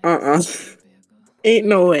was like, ain't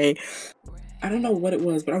no way. I don't know what it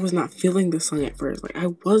was, but I was not feeling the song at first. Like, I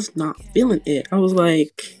was not feeling it. I was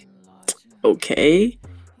like, okay.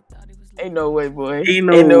 Ain't no way, boy. Ain't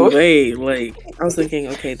no way. Like, I was thinking,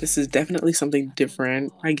 okay, this is definitely something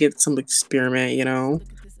different. I get some experiment, you know?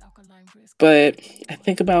 But I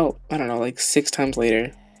think about, I don't know, like 6 times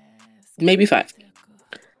later, maybe 5.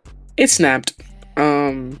 It snapped.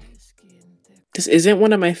 This isn't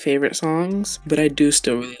one of my favorite songs, but I do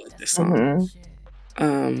still really like this song.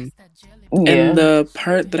 And the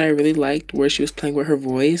part that I really liked where she was playing with her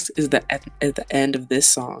voice is at the end of this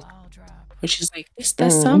song. Where she's like, it's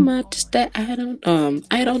that summer, just that I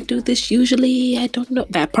don't do this usually. I don't know.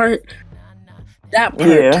 That part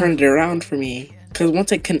turned it around for me. Because once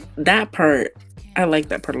that part, I like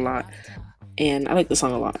that part a lot. And I like the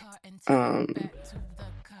song a lot.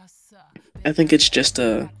 I think it's just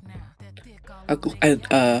I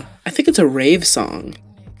think it's a rave song,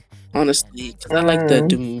 honestly. Cause I like the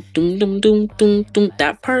doom doom doom doom doom doom.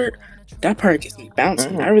 That part gets me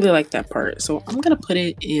bouncing. I really like that part. So I'm gonna put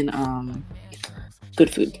it in Good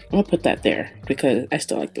Food. I'm gonna put that there because I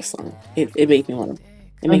still like this song. It made me want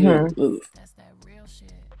to move.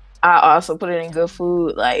 I also put it in Good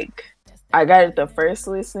Food. Like, I got it the first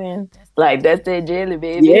listen. Like, that's that jelly,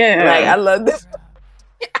 baby. Yeah. Like, I love this.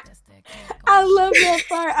 I love that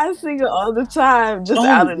part. I sing it all the time, just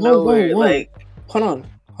out of nowhere. Like, hold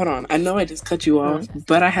on. I know I just cut you off,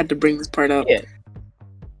 but I had to bring this part up. Yeah.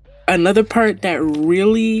 Another part that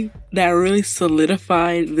really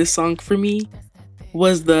solidified this song for me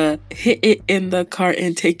was the hit it in the car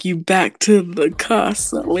and take you back to the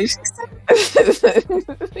casa.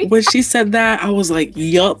 When she said that, I was like,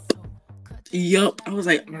 yup. I was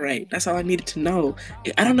like, all right, that's all I needed to know.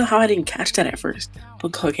 I don't know how I didn't catch that at first.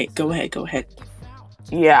 But okay, go ahead.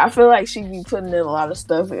 Yeah, I feel like she be putting in a lot of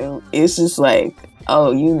stuff and it's just like,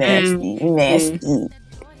 oh, you nasty.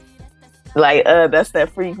 Like, that's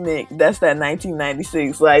that Freak Nick. That's that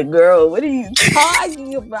 1996. Like, girl, what are you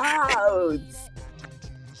talking about?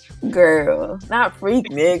 Girl, not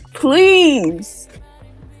Freak Nick, please.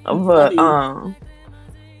 But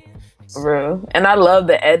bro, and I love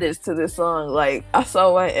the edits to this song. Like, I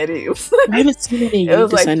saw one edit. It was like, I haven't seen it. It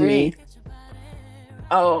was like send 3. Me.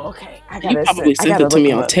 Oh, okay. You probably sent it to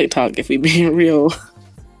me on TikTok. If we being real,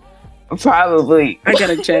 probably. I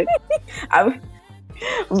gotta check.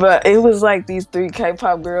 But it was like these 3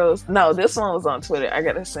 K-pop girls. No, this one was on Twitter. I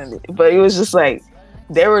gotta send it. But it was just like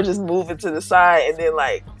they were just moving to the side and then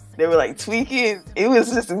like they were like tweaking. It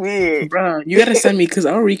was just weird. Bro, you gotta send me because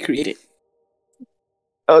I'll recreate it.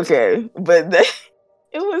 Okay, but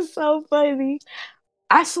it was so funny.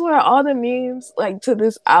 I swear all the memes like to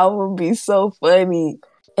this album be so funny.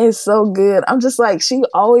 It's so good. I'm just like, she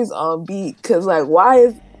always on beat because like, why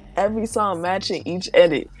is every song matching each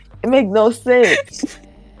edit? It makes no sense.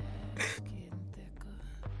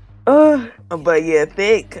 But yeah,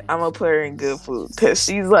 Thick, I'm gonna put her in Good Food because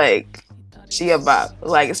she's like, she about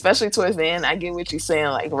like, especially towards the end. I get what you're saying,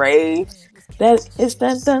 like rave. That it's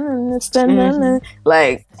that done, it's done,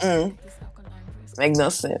 like, make no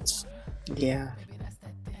sense. Yeah.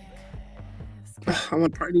 I'm a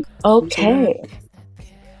party. Okay,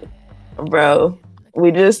 bro.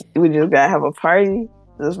 We just gotta have a party.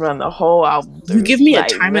 Just run the whole album through. You give me a like,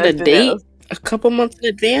 time and a nothing date else. a couple months in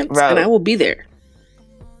advance, Bro. and I will be there.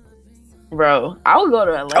 Bro, I would go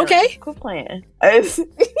to Atlanta. Okay. Quit playing.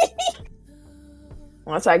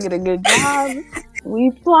 Once I get a good job,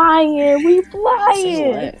 we flying.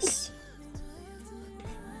 Say less.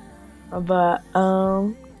 But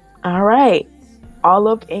all right, All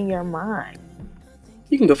Up in Your Mind.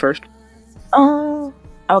 You can go first.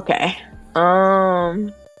 Okay.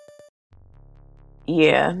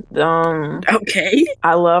 Yeah. Okay.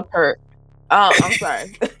 I love her. Oh, I'm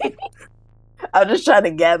sorry. I'm just trying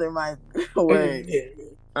to gather my words.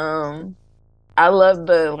 I love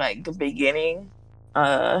the beginning,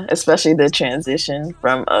 especially the transition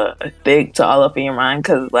from Thick to All Up in Your Mind,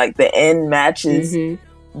 because like the end matches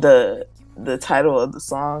the title of the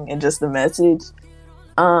song and just the message.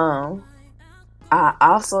 I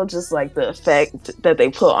also just like the effect that they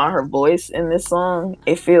put on her voice in this song.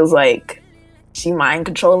 It feels like she mind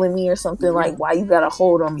controlling me or something. Like, why you got a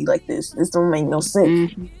hold on me like this? This don't make no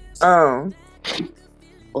sense.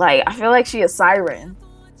 Like, I feel like she a siren.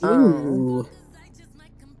 Ooh.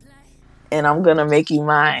 And I'm gonna make you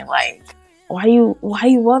mine. Like, why you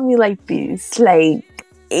want me like this? Like,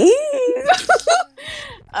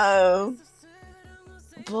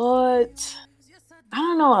 but I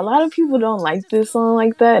don't know. A lot of people don't like this song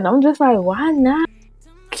like that, and I'm just like, why not?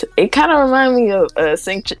 It kind of reminds me of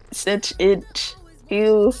 6-inch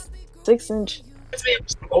heels. 6-inch. Is it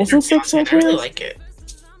 6-inch heels? I really like it.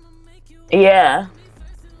 Yeah.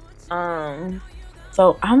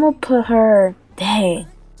 So I'm gonna put her. Dang.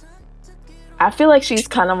 I feel like she's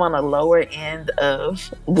kind of on a lower end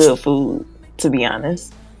of Good Food, to be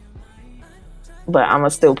honest. But I'm gonna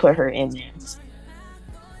still put her in there.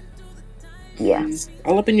 Yeah.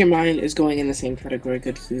 All Up in Your Mind is going in the same category,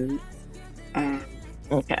 Good Food.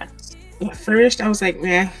 Okay. At first, I was like,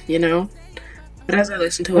 meh, you know. But as I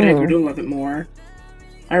listened to it, I grew to love it more.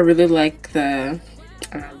 I really like the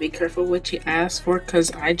be careful what you ask for,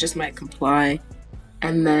 because I just might comply.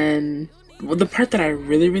 And then the part that I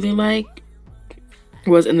really, really like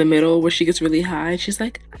was in the middle where she gets really high. She's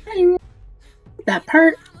like, that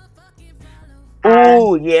part.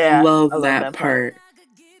 Oh, yeah. I love that part.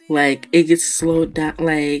 Like, it gets slowed down.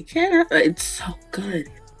 Like, yeah, it's so good.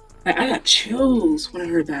 Like, I got chills when I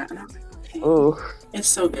heard that. And I was like, okay. Ooh. It's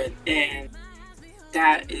so good. And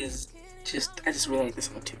that is just, I just really like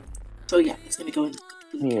this one too. So yeah, it's going to go in.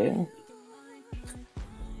 Yeah.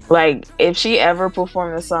 Like, if she ever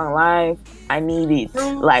performed the song live, I need it.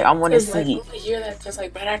 Like, I want to see it. I want to hear that, because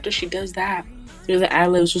like right after she does that, there's the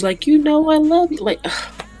ad-libs was like, you know I love you. Like,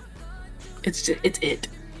 it's just, it's it.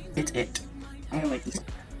 I like this.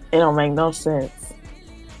 It don't make no sense.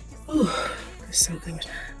 Ooh, it's so good.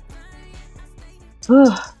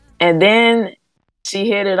 And then she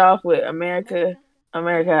hit it off with America.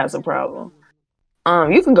 America Has a Problem.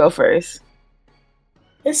 You can go first.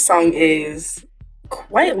 This song is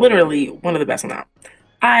quite literally one of the best on that.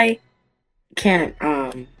 I can't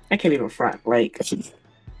even front. Like,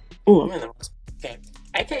 ooh, I'm in the wrong spot. Okay,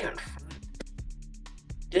 I can't even front.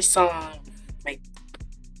 This song, like,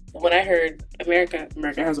 when I heard America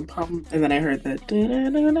Has a Problem, and then I heard the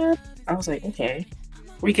da-da-da-da, I was like, okay,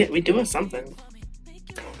 we doing something.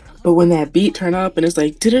 But when that beat turned up and it's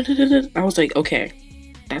like da-da-da-da-da, I was like, okay,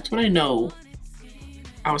 that's when I know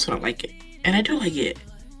I was gonna like it, and I do like it.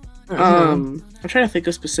 I'm trying to think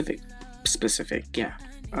of specific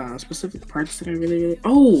parts that I really.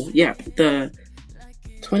 Oh yeah, the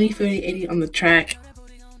 20, 30, 80 on the track,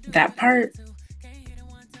 that part.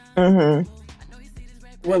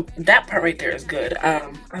 Well, that part right there is good.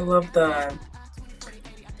 I love the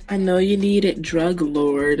I know you need it, drug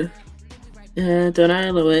lord. Don't I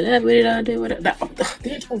love it? Everybody don't do it.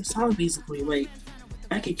 The entire song basically, like,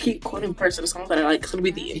 I could keep quoting parts of the song that I like. It's gonna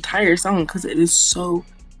be the entire song because it is so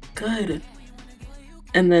good.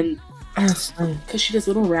 And then, because she does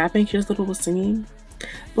little rapping, she does little singing.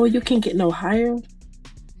 Boy, you can't get no higher.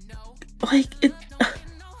 Like, it.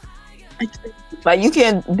 Like, you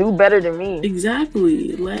can do better than me.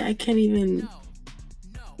 Exactly. Like, I can't even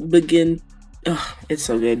begin. Oh, it's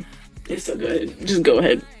so good. It's so good. Just go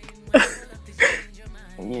ahead.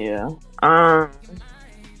 Yeah.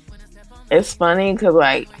 It's funny because,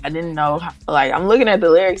 like, I didn't know how, like, I'm looking at the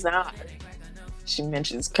lyrics now. She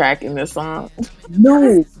mentions crack in this song.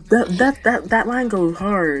 No, that line goes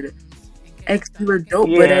hard. X, you were dope,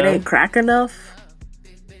 but it ain't crack enough.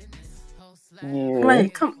 Yeah.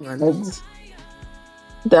 Like, come on. That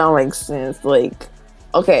don't make sense. Like,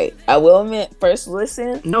 okay, I will admit, first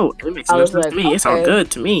listen. No, it makes sense to me. It sounds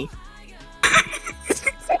good to me.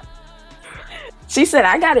 She said,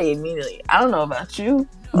 I got it immediately. I don't know about you,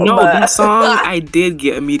 No, that but song I did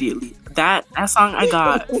get immediately. That song I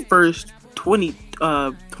got first 20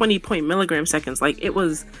 point milligram seconds. Like it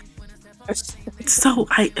was it's so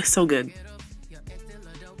good.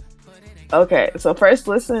 okay. So first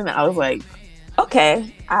listen, I was like,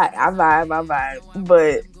 okay, I vibe.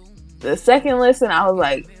 But the second listen, I was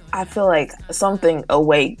like, I feel like something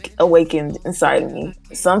awakened inside of me.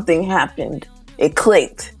 Something happened. It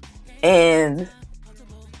clicked, and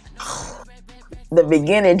the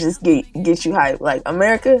beginning just gets you hyped. Like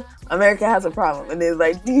America has a problem, and it's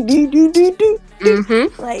like do.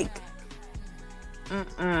 Mm-hmm. Like,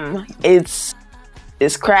 it's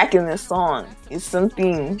cracking this song. It's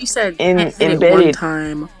something You said embedded one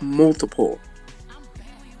time, multiple.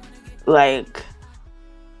 Like,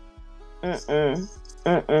 tens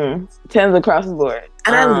across the board.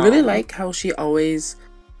 And I really like how she's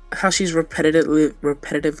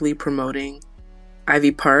repetitively promoting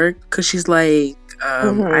Ivy Park, because she's like,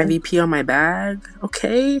 IVP on my bag,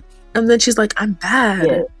 okay? And then she's like, I'm bad.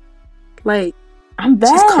 Yeah. Like, I'm bad.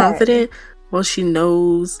 She's confident. Well, she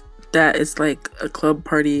knows that it's like a club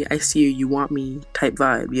party, I see you, you want me type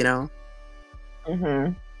vibe, you know?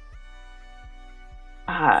 Mm-hmm.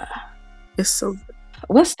 It's so good.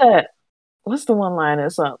 What's that? What's the one line or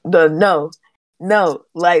something? The no,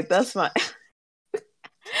 like that's my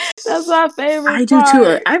that's my favorite. I do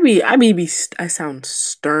too. I sound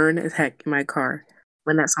stern as heck in my car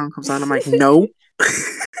when that song comes on. I'm like, no.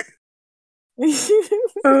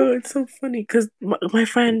 Oh, it's so funny because my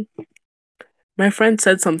friend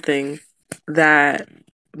said something that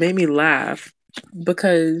made me laugh,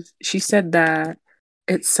 because she said that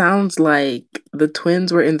it sounds like the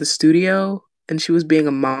twins were in the studio and she was being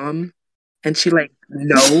a mom, and she like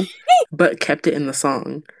no, but kept it in the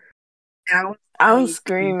song. I'm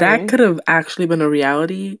screaming. That could have actually been a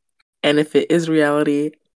reality, and if it is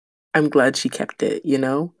reality, I'm glad she kept it, you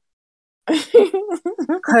know?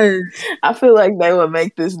 Because I feel like they would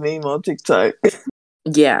make this meme on TikTok.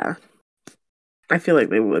 yeah, I feel like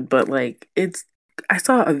they would, but like I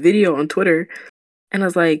saw a video on Twitter, and I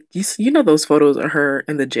was like, you know those photos of her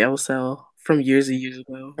in the jail cell from years and years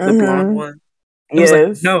ago, the blonde one. It was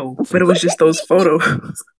like, no, but it was just those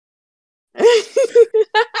photos.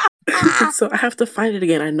 So I have to find it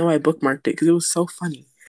again. I know I bookmarked it because it was so funny.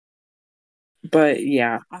 But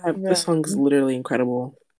yeah, this song's literally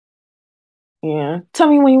incredible. Yeah, tell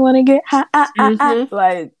me when you want to get high.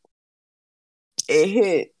 Like it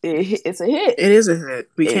hit. It's a hit. It is a hit.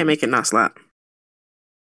 We can't make it not slap.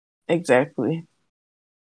 Exactly.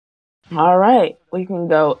 All right, we can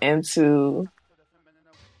go into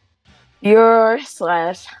your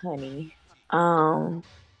 /honey.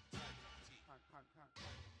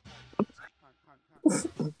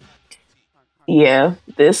 Yeah,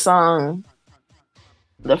 this song,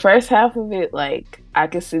 the first half of it, like I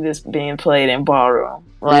could see this being played in ballroom.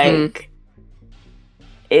 Like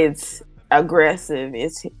it's aggressive,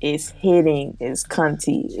 it's hitting, it's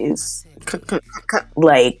cunty, it's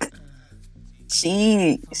like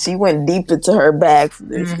she went deep into her bag for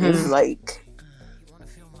this. It's like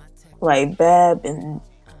Bab and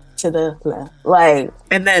to the left, like,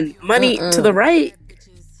 and then money to the right,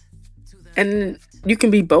 and you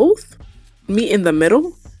can be both. Meet in the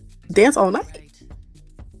middle, dance all night.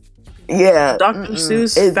 Yeah, Dr.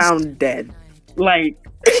 Seuss found dead. Like,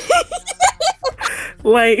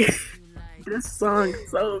 like this song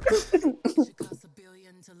so good.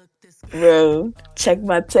 Bro, check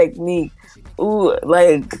my technique. Ooh,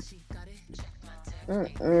 like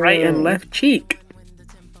right and left cheek.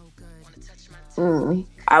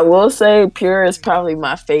 I will say Pure is probably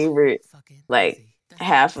my favorite, like,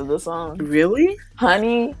 half of the song. Really?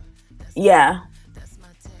 Honey, yeah.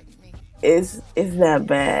 It's that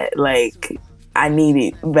bad. Like, I need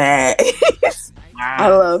it bad. Wow. I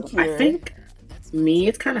love Pure. I think me,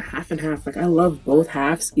 it's kind of half and half. Like, I love both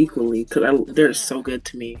halves equally because they're so good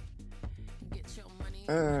to me.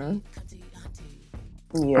 Yeah.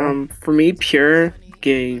 For me, Pure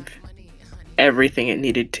gave everything it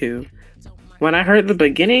needed to. When I heard the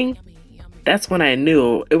beginning, that's when I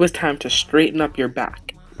knew it was time to straighten up your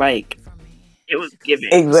back. Like, it was giving.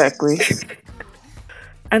 Exactly.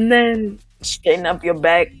 And then straighten up your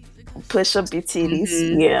back, push up your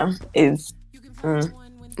titties. Yeah, it's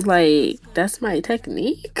like, that's my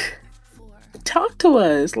technique. Talk to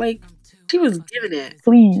us. Like, she was giving it.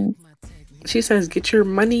 Please. She says, "Get your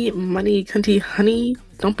money, cunty, honey.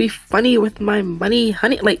 Don't be funny with my money,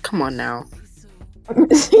 honey." Like, come on now.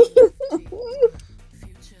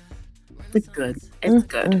 It's good. It's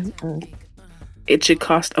good. It should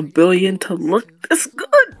cost $1 billion to look this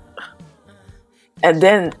good. And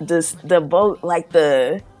then the boat, like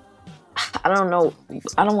I don't know,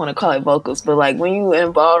 I don't want to call it vocals, but like when you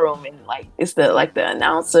in ballroom and like it's the like the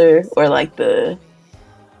announcer or like the,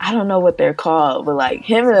 I don't know what they're called, but like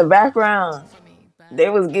him in the background, they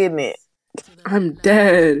was getting it. I'm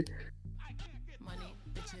dead.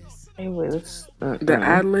 It was The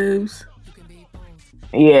ad libs.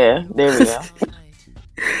 Yeah, there we go.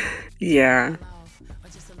 Yeah.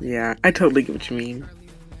 Yeah, I totally get what you mean.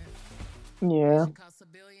 Yeah.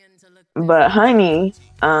 But Honey's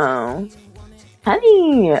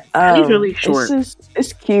really short.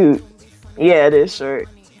 It's cute. Yeah, it is short.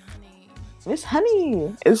 Miss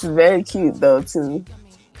Honey. It's very cute though too.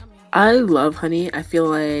 I love Honey. I feel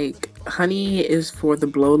like Honey is for the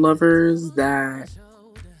blow lovers that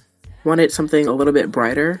wanted something a little bit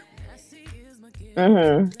brighter.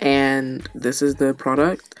 Mm-hmm. And this is the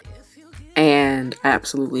product. And I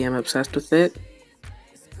absolutely am obsessed with it.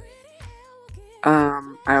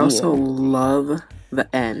 I also love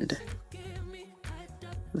the end.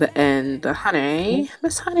 The honey,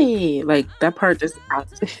 Miss Honey. Like, that part just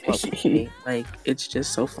adds me. Like, it's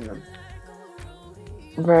just so fun.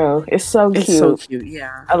 Bro, it's so cute. It's so cute,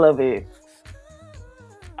 yeah. I love it.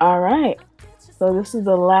 All right. So this is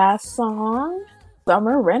the last song,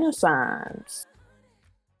 Summer Renaissance.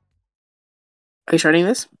 Are you starting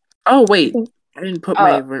this? Oh, wait. I didn't put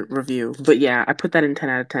my review. But yeah, I put that in 10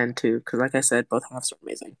 out of 10 too. Because like I said, both halves are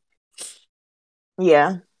amazing.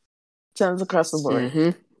 Yeah. 10s across the board.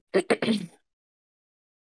 Mm-hmm.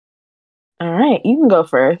 All right. You can go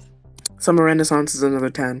first. Summer Renaissance is another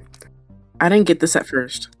 10. I didn't get this at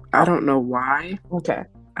first. I don't know why. Okay.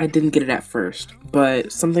 I didn't get it at first.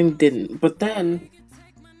 But something didn't. But then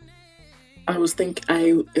I was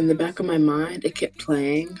in the back of my mind, it kept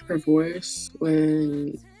playing her voice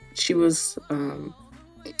when she was that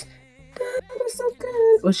was so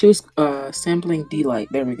good. Well, she was sampling D-Light.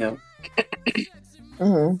 There we go.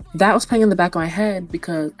 That was playing in the back of my head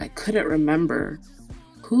because I couldn't remember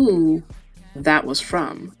who that was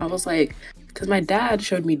from. I was like, because my dad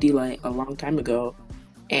showed me D-Light a long time ago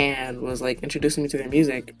and was like introducing me to their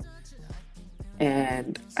music.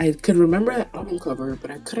 And I could remember that album cover,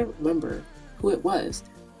 but I couldn't remember who it was.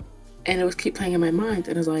 And it was keep playing in my mind.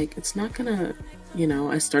 And I was like, it's not gonna,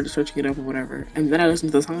 I started searching it up or whatever. And then I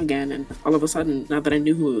listened to the song again. And all of a sudden, now that I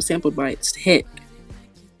knew who it was sampled by, it's hit.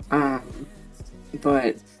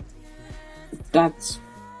 But that's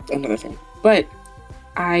another thing. But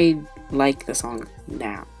I like the song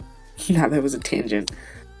now. Now that was a tangent.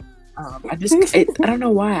 I don't know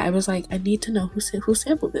why. I was like, I need to know who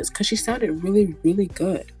sampled this because she sounded really, really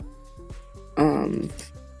good.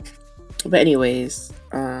 But anyways,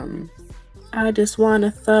 I just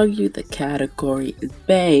wanna thug you. The category is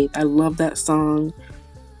Babe. I love that song.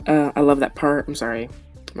 I love that part. I'm sorry,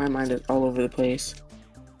 my mind is all over the place.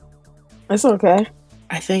 It's okay.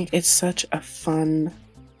 I think it's such a fun,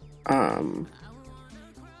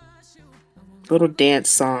 little dance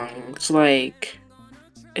song. It's like,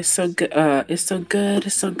 it's so good. It's so good.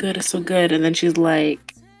 It's so good. It's so good. And then she's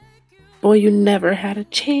like, boy, you never had a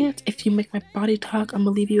chance. If you make my body talk, I'm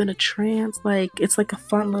gonna leave you in a trance. Like, it's like a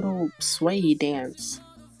fun little sway dance.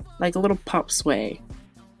 Like a little pop sway.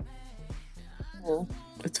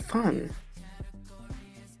 It's fun.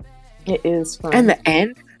 It is fun. And the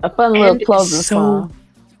end. A fun little closing song.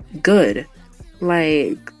 Good.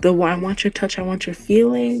 Like, I want your touch, I want your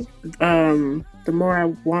feeling. The more I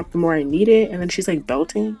want, the more I need it. And then she's like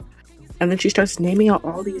belting. And then she starts naming out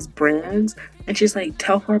all these brands. And she's like,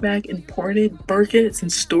 Telfar bag imported, Birkins in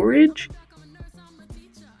storage.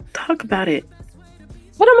 Talk about it.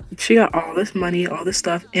 She got all this money, all this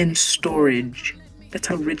stuff in storage. That's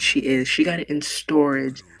how rich she is. She got it in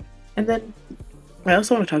storage. And then I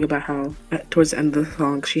also want to talk about how towards the end of the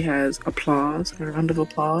song she has applause, a round of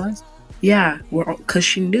applause. Yeah, because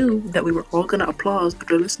she knew that we were all gonna applause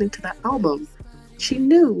after listening to that album. She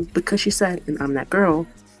knew because she said, and I'm that girl.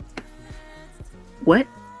 What?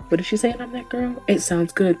 What did she say in I'm That Girl? It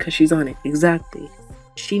sounds good because she's on it. Exactly.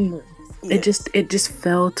 She knew. Yes. It just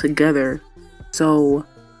fell together so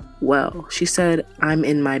well. She said, I'm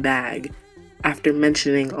in my bag, after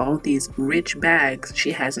mentioning all these rich bags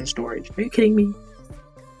she has in storage. Are you kidding me?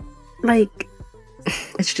 Like,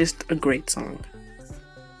 it's just a great song.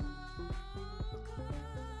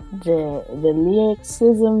 The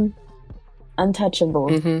lyricism,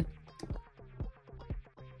 untouchable.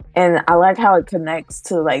 And I like how it connects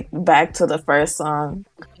to like back to the first song,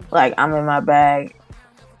 like I'm in my bag,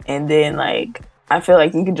 and then like I feel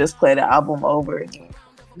like you can just play the album over again.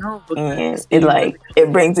 No, and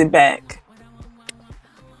it brings it back.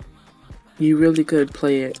 You really could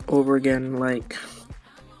play it over again, like.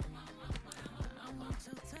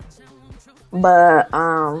 But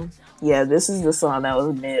Yeah, this is the song that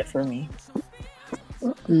was mid for me.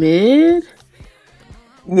 Mid?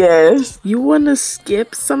 Yes, You want to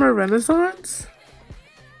skip Summer Renaissance?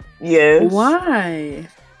 yes. Why?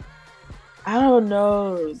 I don't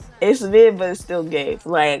know. It's mid, but it's still gay.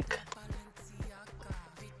 Like,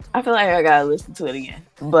 I feel like I gotta listen to it again.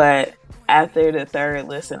 But after the third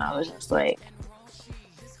listen, I was just like,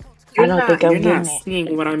 I don't think You're I'm not getting it.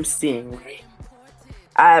 seeing what I'm seeing,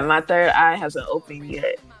 right? My third eye hasn't opened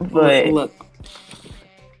yet, Look, but look.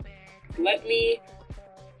 Let me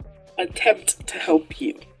attempt to help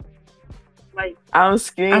you. Like, I'm I'm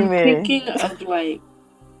screaming. thinking of like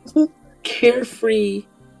carefree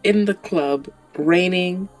in the club,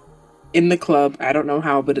 raining in the club. I don't know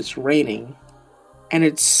how, but it's raining. And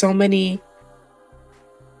it's so many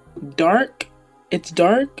dark. It's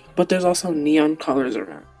dark, but there's also neon colors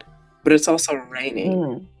around. But it's also raining.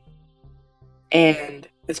 Mm. And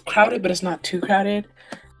it's crowded, but it's not too crowded.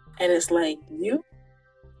 And it's like you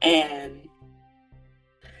and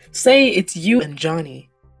say it's you and Johnny.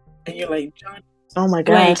 And you're like, Johnny, Oh my like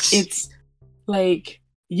gosh. it's like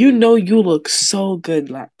you know you look so good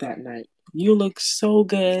that night. You look so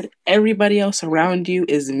good. Everybody else around you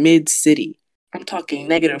is mid city. I'm talking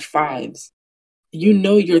negative fives. You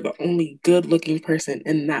know you're the only good looking person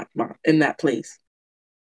in that place.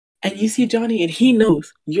 And you see Johnny and he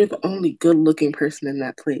knows you're the only good looking person in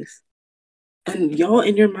that place. And y'all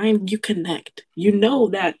in your mind you connect. You know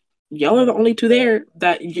that y'all are the only two there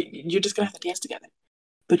that you're just gonna have to dance together.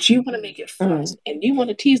 But you want to make it fun Mm. and you want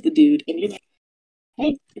to tease the dude and you're like,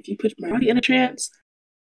 hey, if you put my body in a trance,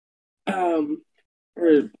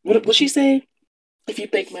 or what she say? If you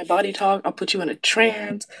make my body talk, I'll put you in a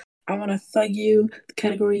trance. I want to thug you. The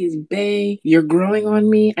category is bae. You're growing on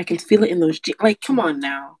me. I can feel it in those like, come on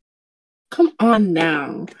now. Come on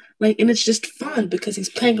now. Like, and it's just fun because he's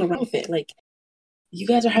playing around with it. Like, you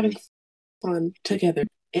guys are having fun together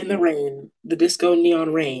in the rain, the disco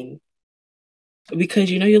neon rain, because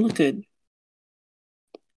you know you look good.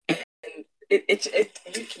 And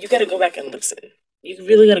you got to go back and listen. You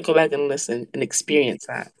really got to go back and listen and experience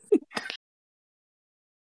that.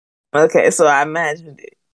 Okay, so I imagined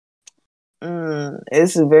it.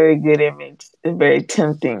 It's a very good image, a very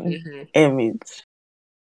tempting Mm-hmm. image.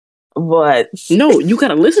 But No, you got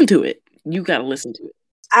to listen to it. You got to listen to it.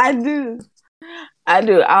 I do. I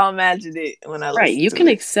do. I'll imagine it when I Right. listen You to can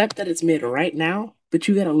it. accept that it's mid right now, but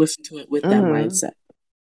you got to listen to it with that Mm-hmm. mindset.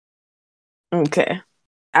 Okay.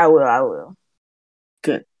 I will. I will.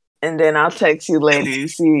 Good. And then I'll text you later to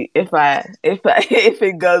see if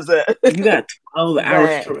it goes up. You got 12 hours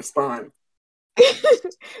But to respond.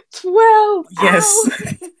 12 Yes.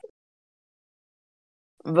 hours.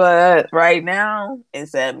 But right now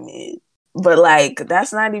it's at mid. But like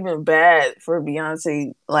that's not even bad for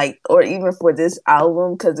Beyonce, like, or even for this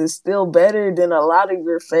album, because it's still better than a lot of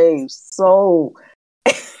your faves. So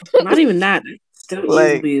Not even that. Still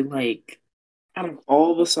like easily like out of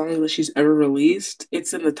all the songs that she's ever released,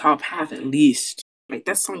 it's in the top half at least. Like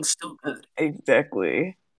that song's still good.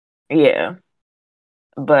 exactly. Yeah.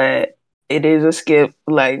 But it is a skip,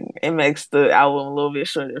 like it makes the album a little bit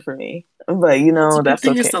shorter for me. But Well, it's a good that's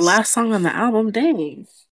thing it's okay. the last song on the album. Dang.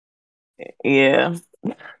 Yeah.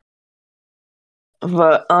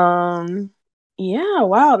 But yeah,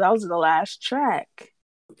 wow, that was the last track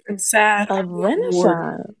I'm sad. I of want more.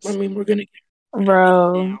 I Renaissance. mean, we're gonna get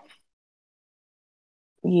Bro. now.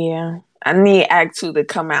 Yeah. I need Act Two to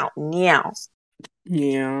come out now.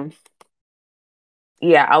 Yeah.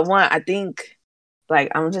 Yeah, I think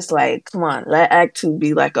like I'm just like, come on, let Act Two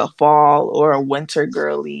be like a fall or a winter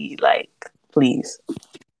girly, like, please.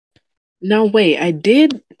 No, wait. I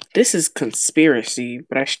did. This is conspiracy,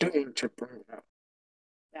 but I still want to bring it up.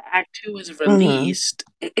 The Act Two was Mm-hmm. released.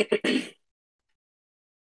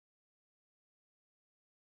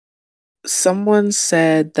 Someone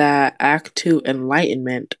said that Act Two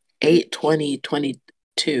Enlightenment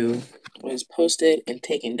 8/20/22 was posted and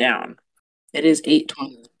taken down. It is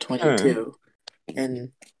 8/20/22,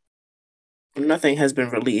 and nothing has been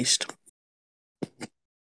released.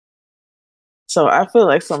 So I feel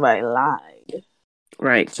like somebody lied.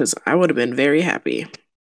 Right, because I would have been very happy.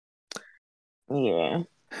 Yeah.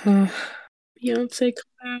 Beyonce,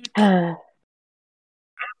 come back.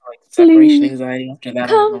 Like separation Please anxiety after that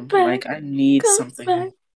come album. back, Like I need come something back.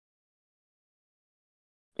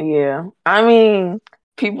 new. Yeah. I mean,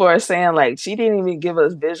 people are saying like she didn't even give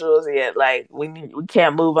us visuals yet. Like we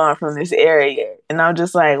can't move on from this area yet. And I'm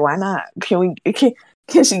just like, why not? Can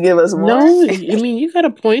she give us more? No, I mean you got a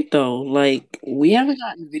point though. Like we haven't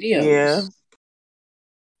gotten Yeah. videos.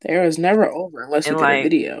 The era is never over unless we And get a like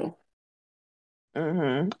video.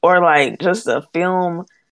 or like just a film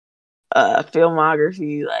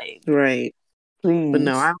filmography. Like, Right. But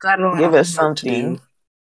no, please I've got a lot of give us homework to something.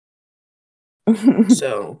 do.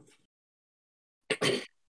 So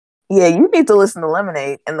Yeah, you need to listen to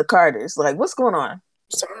Lemonade and the Carters. Like, what's going on?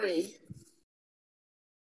 sorry.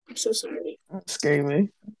 I'm so sorry. I'm screaming.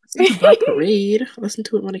 Listen to Black Parade. Listen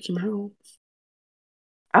to it when it came out.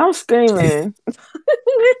 I'm screaming.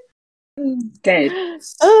 Dead.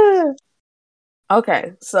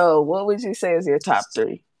 Okay, so what would you say is your top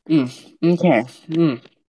three? Okay.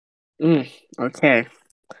 Okay.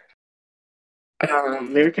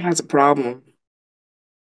 America Has a Problem.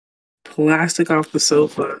 Plastic Off the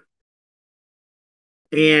Sofa.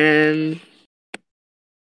 And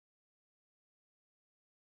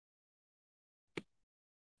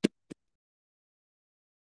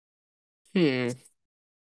hmm.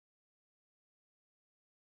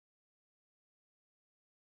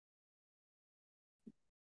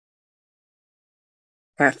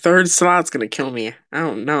 That third slot's gonna kill me. I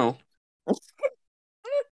don't know.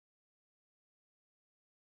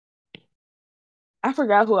 I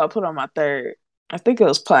forgot who I put on my third. I think it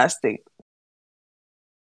was Plastic.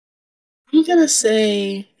 I'm gonna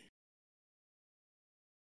say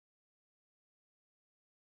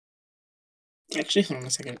actually hold on a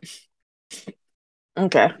second.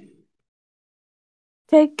 Okay.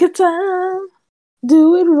 Take your time.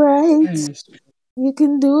 Do it right. You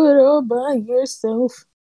can do it all by yourself.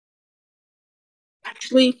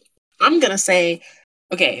 Actually, I'm gonna say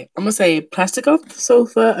okay, I'm gonna say Plastic Off the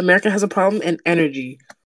Sofa, America Has a Problem, and Energy.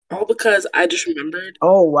 All because I just remembered.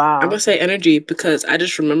 Oh I'm wow. gonna say Energy because I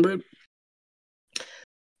just remembered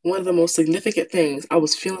one of the most significant things. I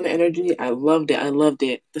was feeling the energy. I loved it. I loved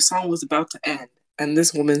it. The song was about to end, and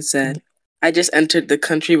this woman said, "I just entered the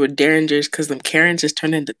country with derringers because them Karens just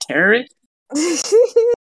turned into terrorists."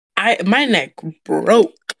 My neck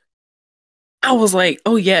broke. I was like,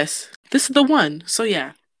 "Oh yes, this is the one." So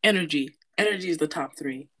yeah, Energy. Energy is the top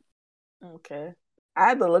three. Okay. I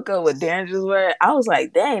had to look up what Dangerous were. I was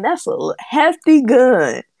like, dang, that's a hefty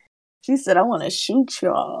gun. She said, I want to shoot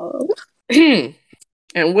y'all.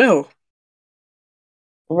 And Will.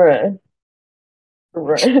 Bruh.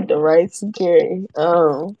 Bruh. The right to carry.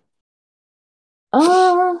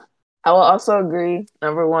 I will also agree.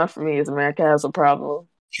 Number one for me is America Has a Problem.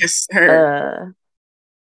 Yes, sir. Uh,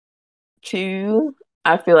 Two,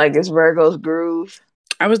 I feel like it's Virgo's Groove.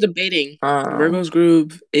 I was debating. Um, Virgo's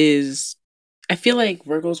Groove is. I feel like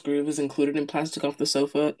Virgo's Groove is included in Plastic Off the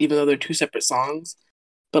Sofa, even though they're two separate songs.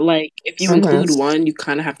 But like, if you mhm, include one, you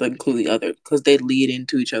kind of have to include the other because they lead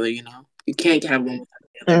into each other. You know, you can't have one without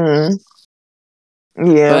the other. mhm,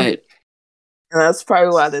 yeah. But And that's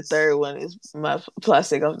probably why the third one is my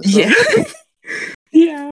Plastic Off the yeah, Sofa.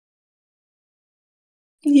 yeah,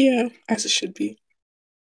 yeah, as it should be.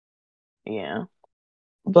 Yeah.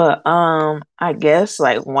 But I guess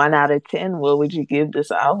like 1 out of 10, what would you give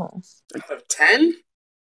this album? Out of 10,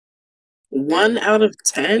 1 out of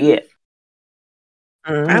 10. Yeah.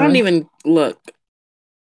 I don't Mm-hmm. even look.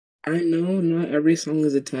 I know not every song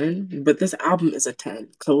is a 10, but this album is a 10.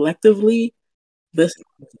 Collectively, this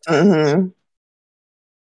album is a 10.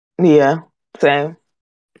 Mm-hmm. Yeah. Same.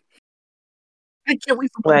 I can't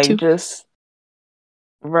wait for part Like two. just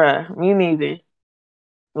bruh, me neither.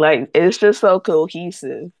 Like it's just so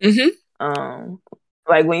cohesive. Mm-hmm. Um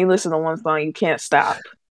like when you listen to one song you can't stop.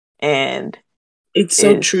 And It's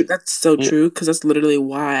so true. it's That's so yeah. true because that's literally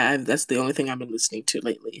why that's the only thing I've been listening to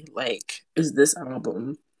lately. Like, is this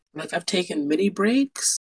album. Like, I've taken mini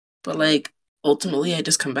breaks, but like, ultimately, I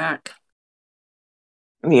just come back.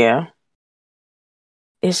 Yeah.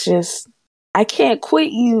 It's just I can't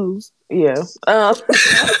quit you. Yeah. Um,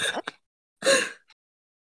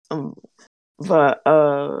 but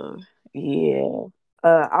yeah.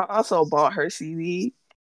 I also bought her CD.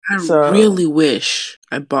 I So really wish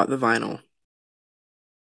I bought the vinyl.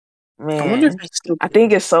 I wonder if man, I still I can.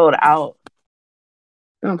 think it's sold out.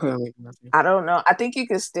 I'm probably nothing. I don't know. I think you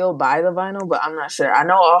can still buy the vinyl, but I'm not sure. I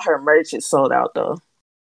know all her merch is sold out though.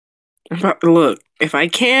 Look, if I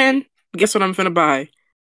can, guess what I'm gonna buy?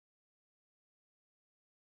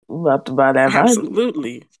 I'm about to buy that vinyl.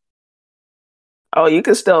 Absolutely. Oh, you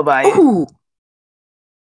can still buy it. Oh,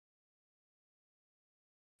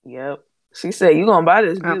 Yep. She said you gonna buy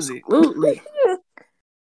this music. absolutely.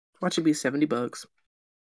 Watch it be $70.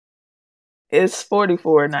 It's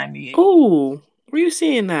 44.98. Oh, where you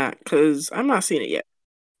seeing that? Because I'm not seeing it yet.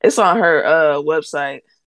 It's on her website.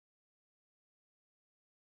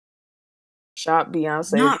 Shop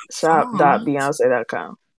Beyonce Not songs.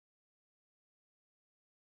 shop.beyonce.com.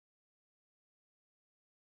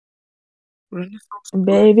 Renaissance Book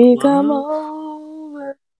Baby, come Club.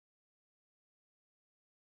 over.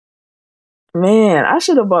 Man, I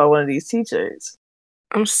should have bought one of these t-shirts.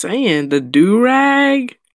 I'm saying the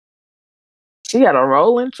do-rag, She got a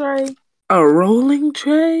rolling tray. a rolling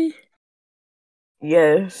tray.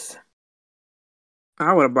 Yes.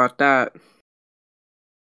 I would have bought that.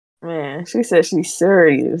 Man, she said she's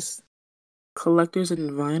serious. Collectors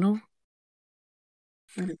in vinyl.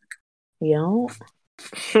 Yo.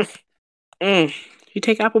 You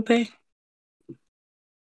take Apple Pay?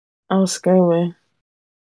 I'm screaming.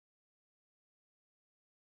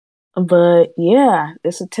 But yeah,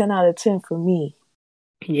 it's a 10 out of 10 for me.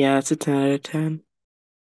 Yeah, it's a 10 out of 10.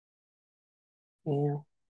 Yeah.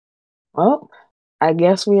 Well, I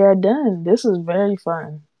guess we are done. This was very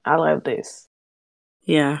fun. I love this.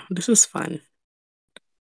 Yeah, this was fun.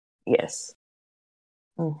 Yes.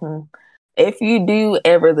 If you do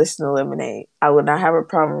ever listen to Lemonade, I would not have a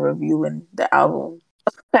problem reviewing the album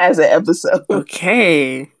as an episode.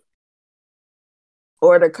 Okay.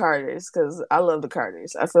 Or the Carters, because I love the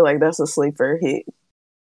Carters. I feel like that's a sleeper hit.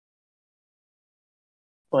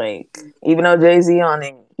 Like, even though Jay-Z on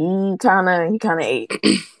it, he kinda ate.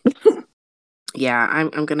 Yeah,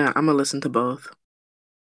 I'm gonna listen to both.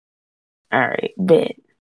 All right, bet.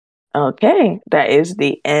 Okay, that is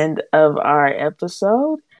the end of our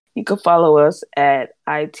episode. You can follow us at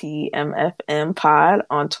ITMFM Pod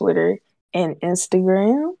on Twitter and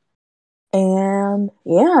Instagram. And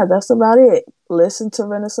yeah, that's about it. Listen to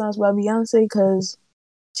Renaissance by Beyonce because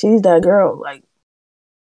she's that girl. Like,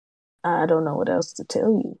 I don't know what else to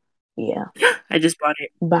tell you. Yeah. I just bought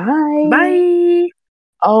it. Bye. Bye.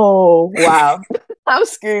 Oh, wow. I'm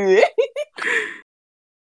screaming.